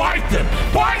 Gotta bite them.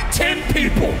 Bite 10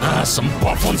 people. Some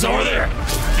buff ones over there.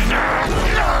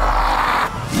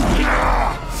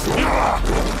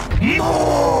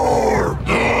 More!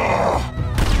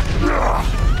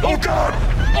 Oh God!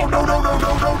 Oh no!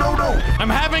 I'm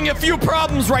having a few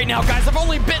problems right now, guys. I've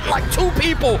only bitten like 2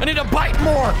 people. I need to bite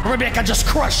more. Or maybe I can just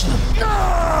crush them.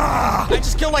 I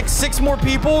just killed like 6 more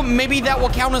people. Maybe that will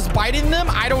count as biting them.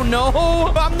 I don't know.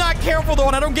 But I'm not careful though,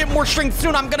 and I don't get more strength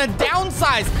soon. I'm gonna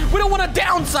downsize. We don't want to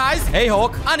downsize. Hey,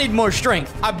 Hulk, I need more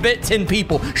strength. I bit 10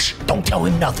 people. Shh, don't tell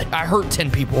him nothing. I hurt 10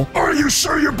 people. Are you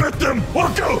sure you bit them?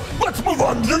 Okay, let's move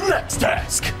on to the next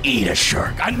task. Eat a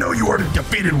shark. I know you already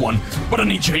defeated one, but I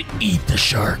need you to eat the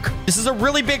shark. This is a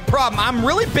really big problem. I'm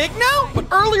really big now, but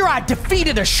earlier I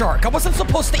defeated a shark. I wasn't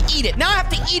supposed to eat it. Now I have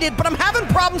to eat it, but I'm having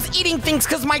problems eating things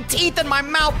because my teeth and my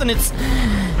mouth, and it's...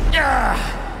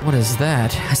 What is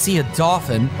that? I see a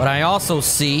dolphin, but I also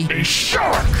see... A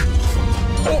shark!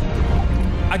 Oh,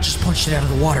 I just punched it out of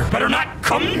the water. Better not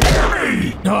come near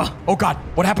me! Oh God,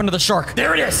 what happened to the shark?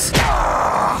 There it is!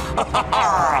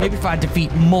 Maybe if I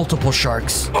defeat multiple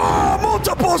sharks.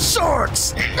 Multiple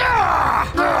sharks!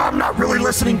 I'm not really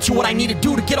listening to what I need to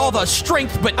do to get all the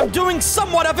strength, but I'm doing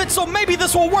somewhat of it, so maybe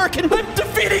this will work, and I'm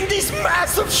defeating these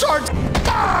massive sharks.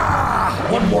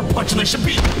 One more punch and they should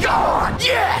be gone.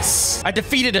 Yes! I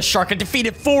defeated a shark. I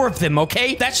defeated 4 of them,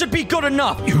 okay? That should be good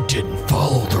enough. You didn't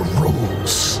follow the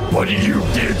rules. But you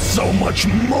did so much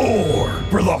more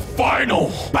for the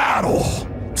final battle.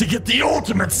 To get the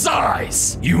ultimate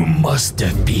size, you must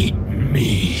defeat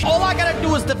me. All I gotta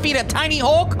do is defeat a tiny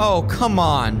Hulk? Oh, come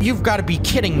on. You've gotta be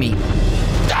kidding me.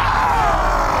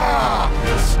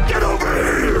 Get over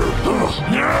here!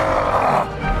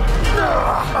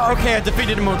 Okay, I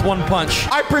defeated him with one punch.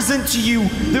 I present to you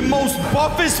the most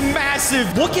buffest,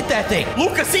 massive, look at that thing,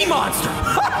 Lucas E monster.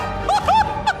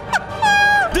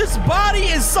 This body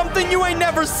is something you ain't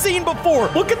never seen before.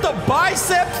 Look at the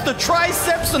biceps, the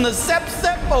triceps, and the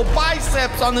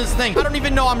biceps on this thing. I don't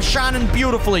even know I'm shining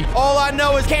beautifully. All I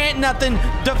know is can't nothing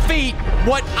defeat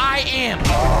what I am.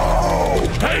 Oh,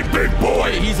 hey, big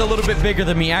boy. He's a little bit bigger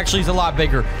than me. Actually, he's a lot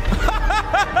bigger.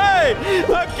 Hey,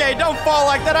 okay, don't fall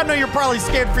like that. I know you're probably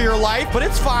scared for your life, but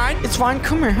it's fine. It's fine.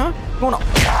 Come here, huh? Going on.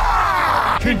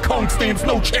 King Kong stands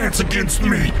no chance against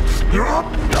me.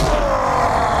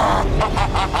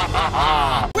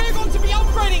 We're going to be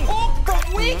upgrading Hulk from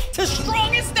weak to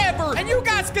strongest ever. And you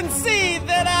guys can see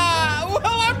that, well,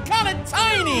 I'm kind of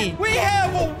tiny. We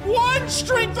have one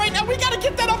strength right now. We got to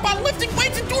get that up by lifting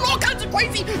weights and doing all kinds of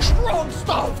crazy strong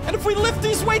stuff. And if we lift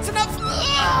these weights enough,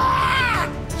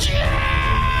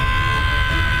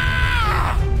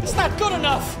 it's not good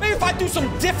enough. Maybe if I do some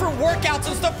different workouts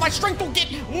and stuff, my strength will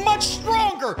get much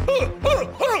stronger.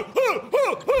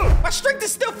 My strength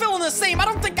is still feeling the same. I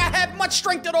don't think I have much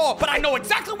strength at all, but I know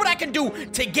exactly what I can do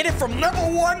to get it from level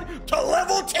 1 to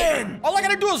level 10. All I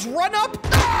gotta do is run up.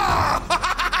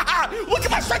 Look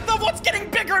at my strength level. It's getting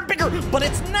bigger and bigger, but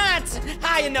it's not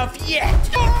high enough yet.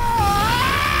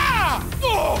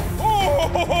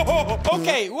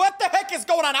 Okay, what the heck is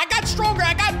going on? I got stronger,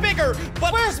 I got bigger,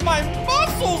 but where's my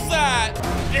muscles at?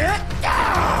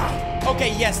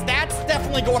 Okay, yes, that's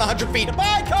definitely going 100 feet.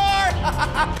 Bye, car!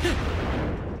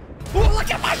 Oh,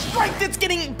 look at my strength. It's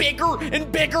getting bigger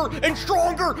and bigger and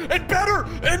stronger and better.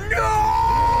 And no!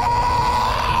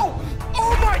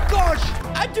 Oh my gosh!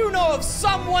 I do know of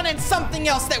someone and something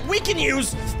else that we can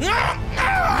use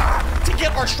to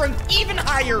get our strength even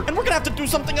higher. And we're gonna have to do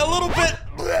something a little bit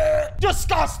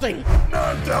disgusting.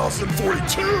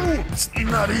 9,042. It's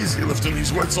not easy lifting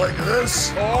these weights like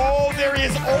this. Oh, there he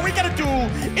is. All we gotta do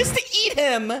is to eat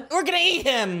him. We're gonna eat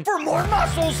him for more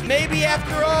muscles. Maybe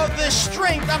after all this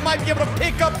strength, I might be able to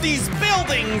pick up these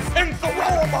buildings and throw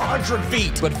them 100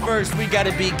 feet. But first, we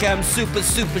gotta become super,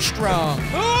 super strong.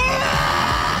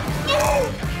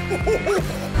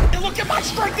 And look at my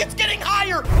strength, it's getting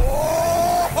higher.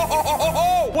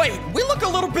 Wait, we look a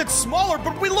little bit smaller,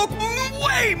 but we look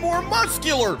way more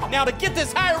muscular. Now, to get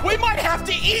this higher, we might have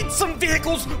to eat some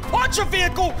vehicles, punch a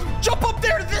vehicle, jump up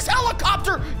there to this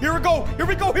helicopter. Here we go, here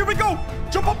we go, here we go.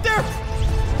 Jump up there.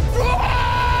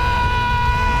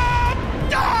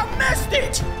 Ah, missed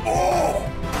it. Oh,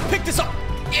 pick this up.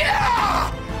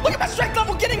 Yeah. Look at my strength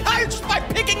level getting higher just by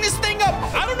picking this thing up.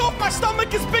 I don't know if my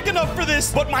stomach is big enough for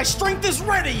this, but my strength is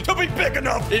ready to be big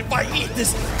enough if I eat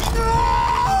this.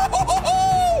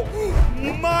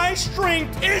 My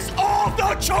strength is off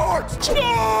the charts.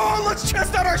 Let's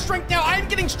test out our strength now. I'm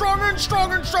getting stronger and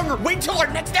stronger and stronger. Wait till our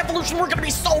next evolution. We're gonna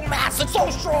be so massive, so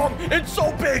strong, and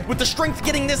so big. With the strength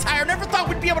getting this higher, I never thought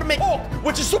we'd be able to make Hulk,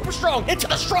 which is super strong, into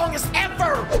the strongest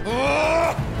ever.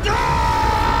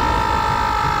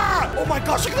 Oh my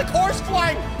gosh, look at the cars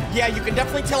flying. Yeah, you can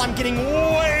definitely tell I'm getting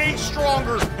way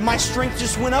stronger. And my strength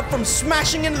just went up from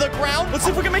smashing into the ground. Let's see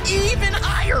if we can make it even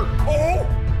higher. Oh,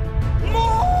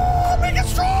 make it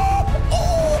strong.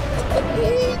 Oh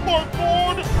my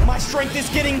God. My strength is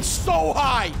getting so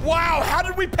high. Wow, how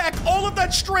did we pack all of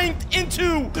that strength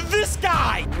into this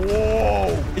guy?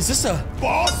 Whoa, is this a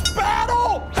boss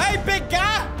battle? Hey, big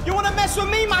guy, you wanna mess with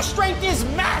me? My strength is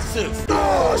massive.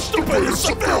 Stupid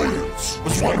civilians.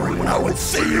 Was wondering when I would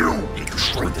see you. Think your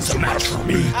strength is a match for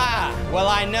me. Ah, well,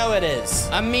 I know it is.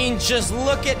 I mean, just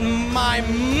look at my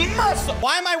muscle.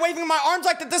 Why am I waving my arms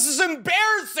like that? This is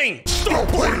embarrassing. Stop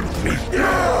playing with me.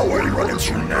 Yeah, what are you running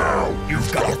to now? You've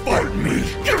got to fight me.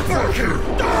 Get back here.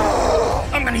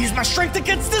 I'm gonna use my strength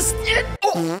against this.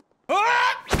 Oh,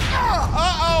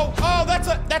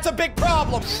 that's a big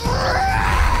problem.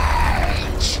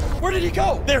 Where did he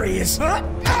go? There he is. Look at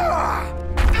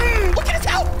his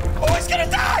health. Oh, he's gonna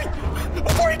die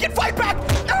before he can fight back.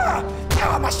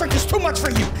 My strength is too much for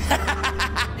you.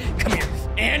 Come here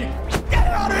and get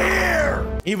out of here.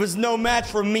 He was no match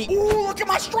for me. Ooh, look at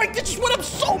my strength. It just went up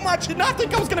so much. Did not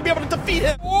think I was gonna be able to defeat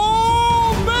him.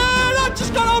 Oh, man, I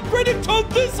just got upgraded to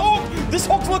this Hulk. This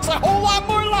Hulk looks a whole lot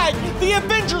more like the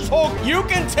Avengers Hulk. You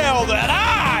can tell that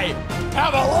I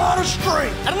have a lot of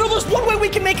strength. I don't know, there's one way we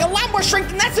can make make a lot more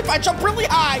strength, and that's if I jump really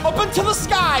high up into the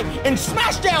sky and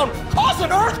smash down, cause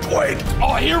an earthquake.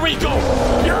 Oh, here we go.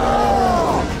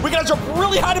 Yeah! We gotta jump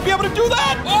really high to be able to do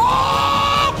that.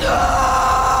 Oh,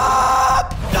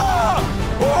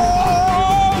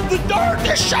 the earth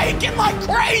is shaking like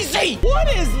crazy. What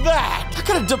is that? I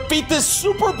gotta defeat this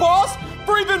super boss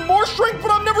for even more strength, but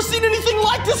I've never seen anything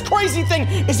like this crazy thing.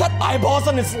 Is that eyeballs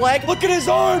on its leg? Look at his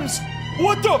arms.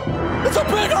 What the? It's a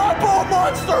big eyeball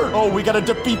monster. Oh, we gotta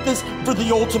defeat this for the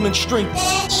ultimate strength.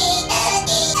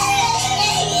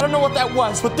 I don't know what that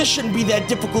was, but this shouldn't be that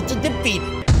difficult to defeat.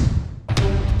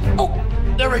 Oh,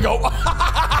 there we go.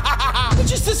 He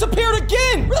just disappeared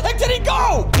again. Where the heck did he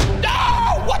go?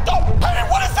 No! What the? Hey,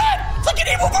 what is that? It's like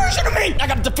an evil version of me. I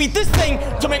gotta defeat this thing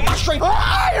to make my strength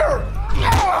higher.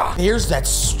 Here's that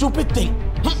stupid thing.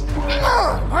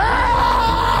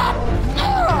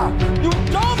 You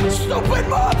dumb, stupid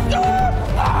monster!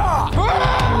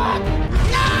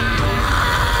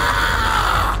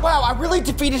 Wow, I really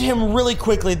defeated him really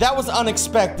quickly. That was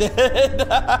unexpected.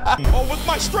 Oh, with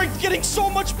my strength getting so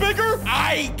much bigger,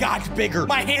 I got bigger.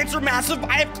 My hands are massive.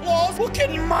 I have claws. Look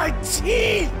at my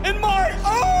teeth and my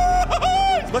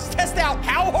eyes. Let's test out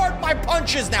how hard my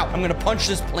punch is now. I'm gonna punch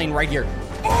this plane right here.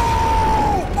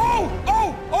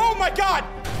 Oh my God.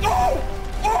 Oh.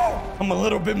 I'm a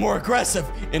little bit more aggressive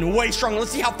and way stronger.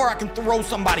 Let's see how far I can throw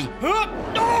somebody.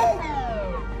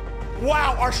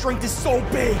 Wow, our strength is so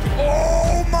big.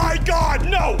 Oh my God,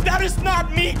 no, that is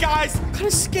not me, guys. I'm kind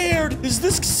of scared. Is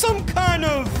this some kind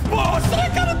of boss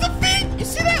that I gotta defeat? You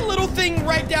see that little thing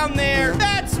right down there?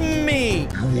 That's me.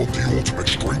 You want the ultimate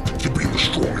strength to be the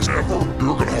strongest ever?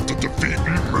 You're gonna have to defeat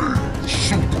me, the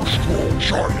super strong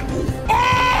giant.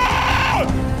 Oh!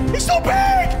 He's so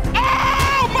big!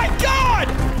 Oh my God!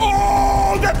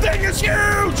 Oh, that thing is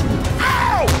huge!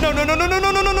 Ow!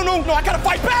 No, I gotta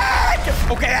fight back!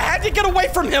 Okay, I had to get away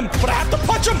from him, but I have to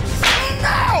punch him!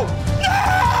 No!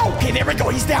 Okay, there we go,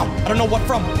 he's down. I don't know what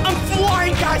from. I'm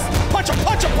flying, guys! Punch him!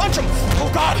 Oh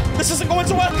God, this isn't going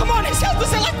so well. Come on, his health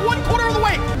is at like 1/4 of the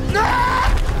way.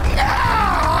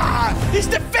 He's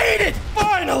defeated!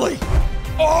 Finally!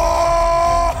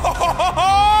 Oh!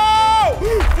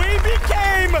 We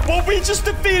became what we just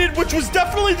defeated, which was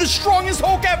definitely the strongest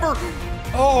Hulk ever.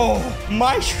 Oh,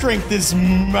 my strength is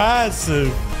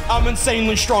massive. I'm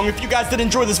insanely strong. If you guys did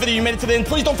enjoy this video, you made it to the end,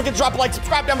 please don't forget to drop a like,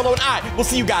 subscribe down below, and I will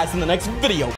see you guys in the next video.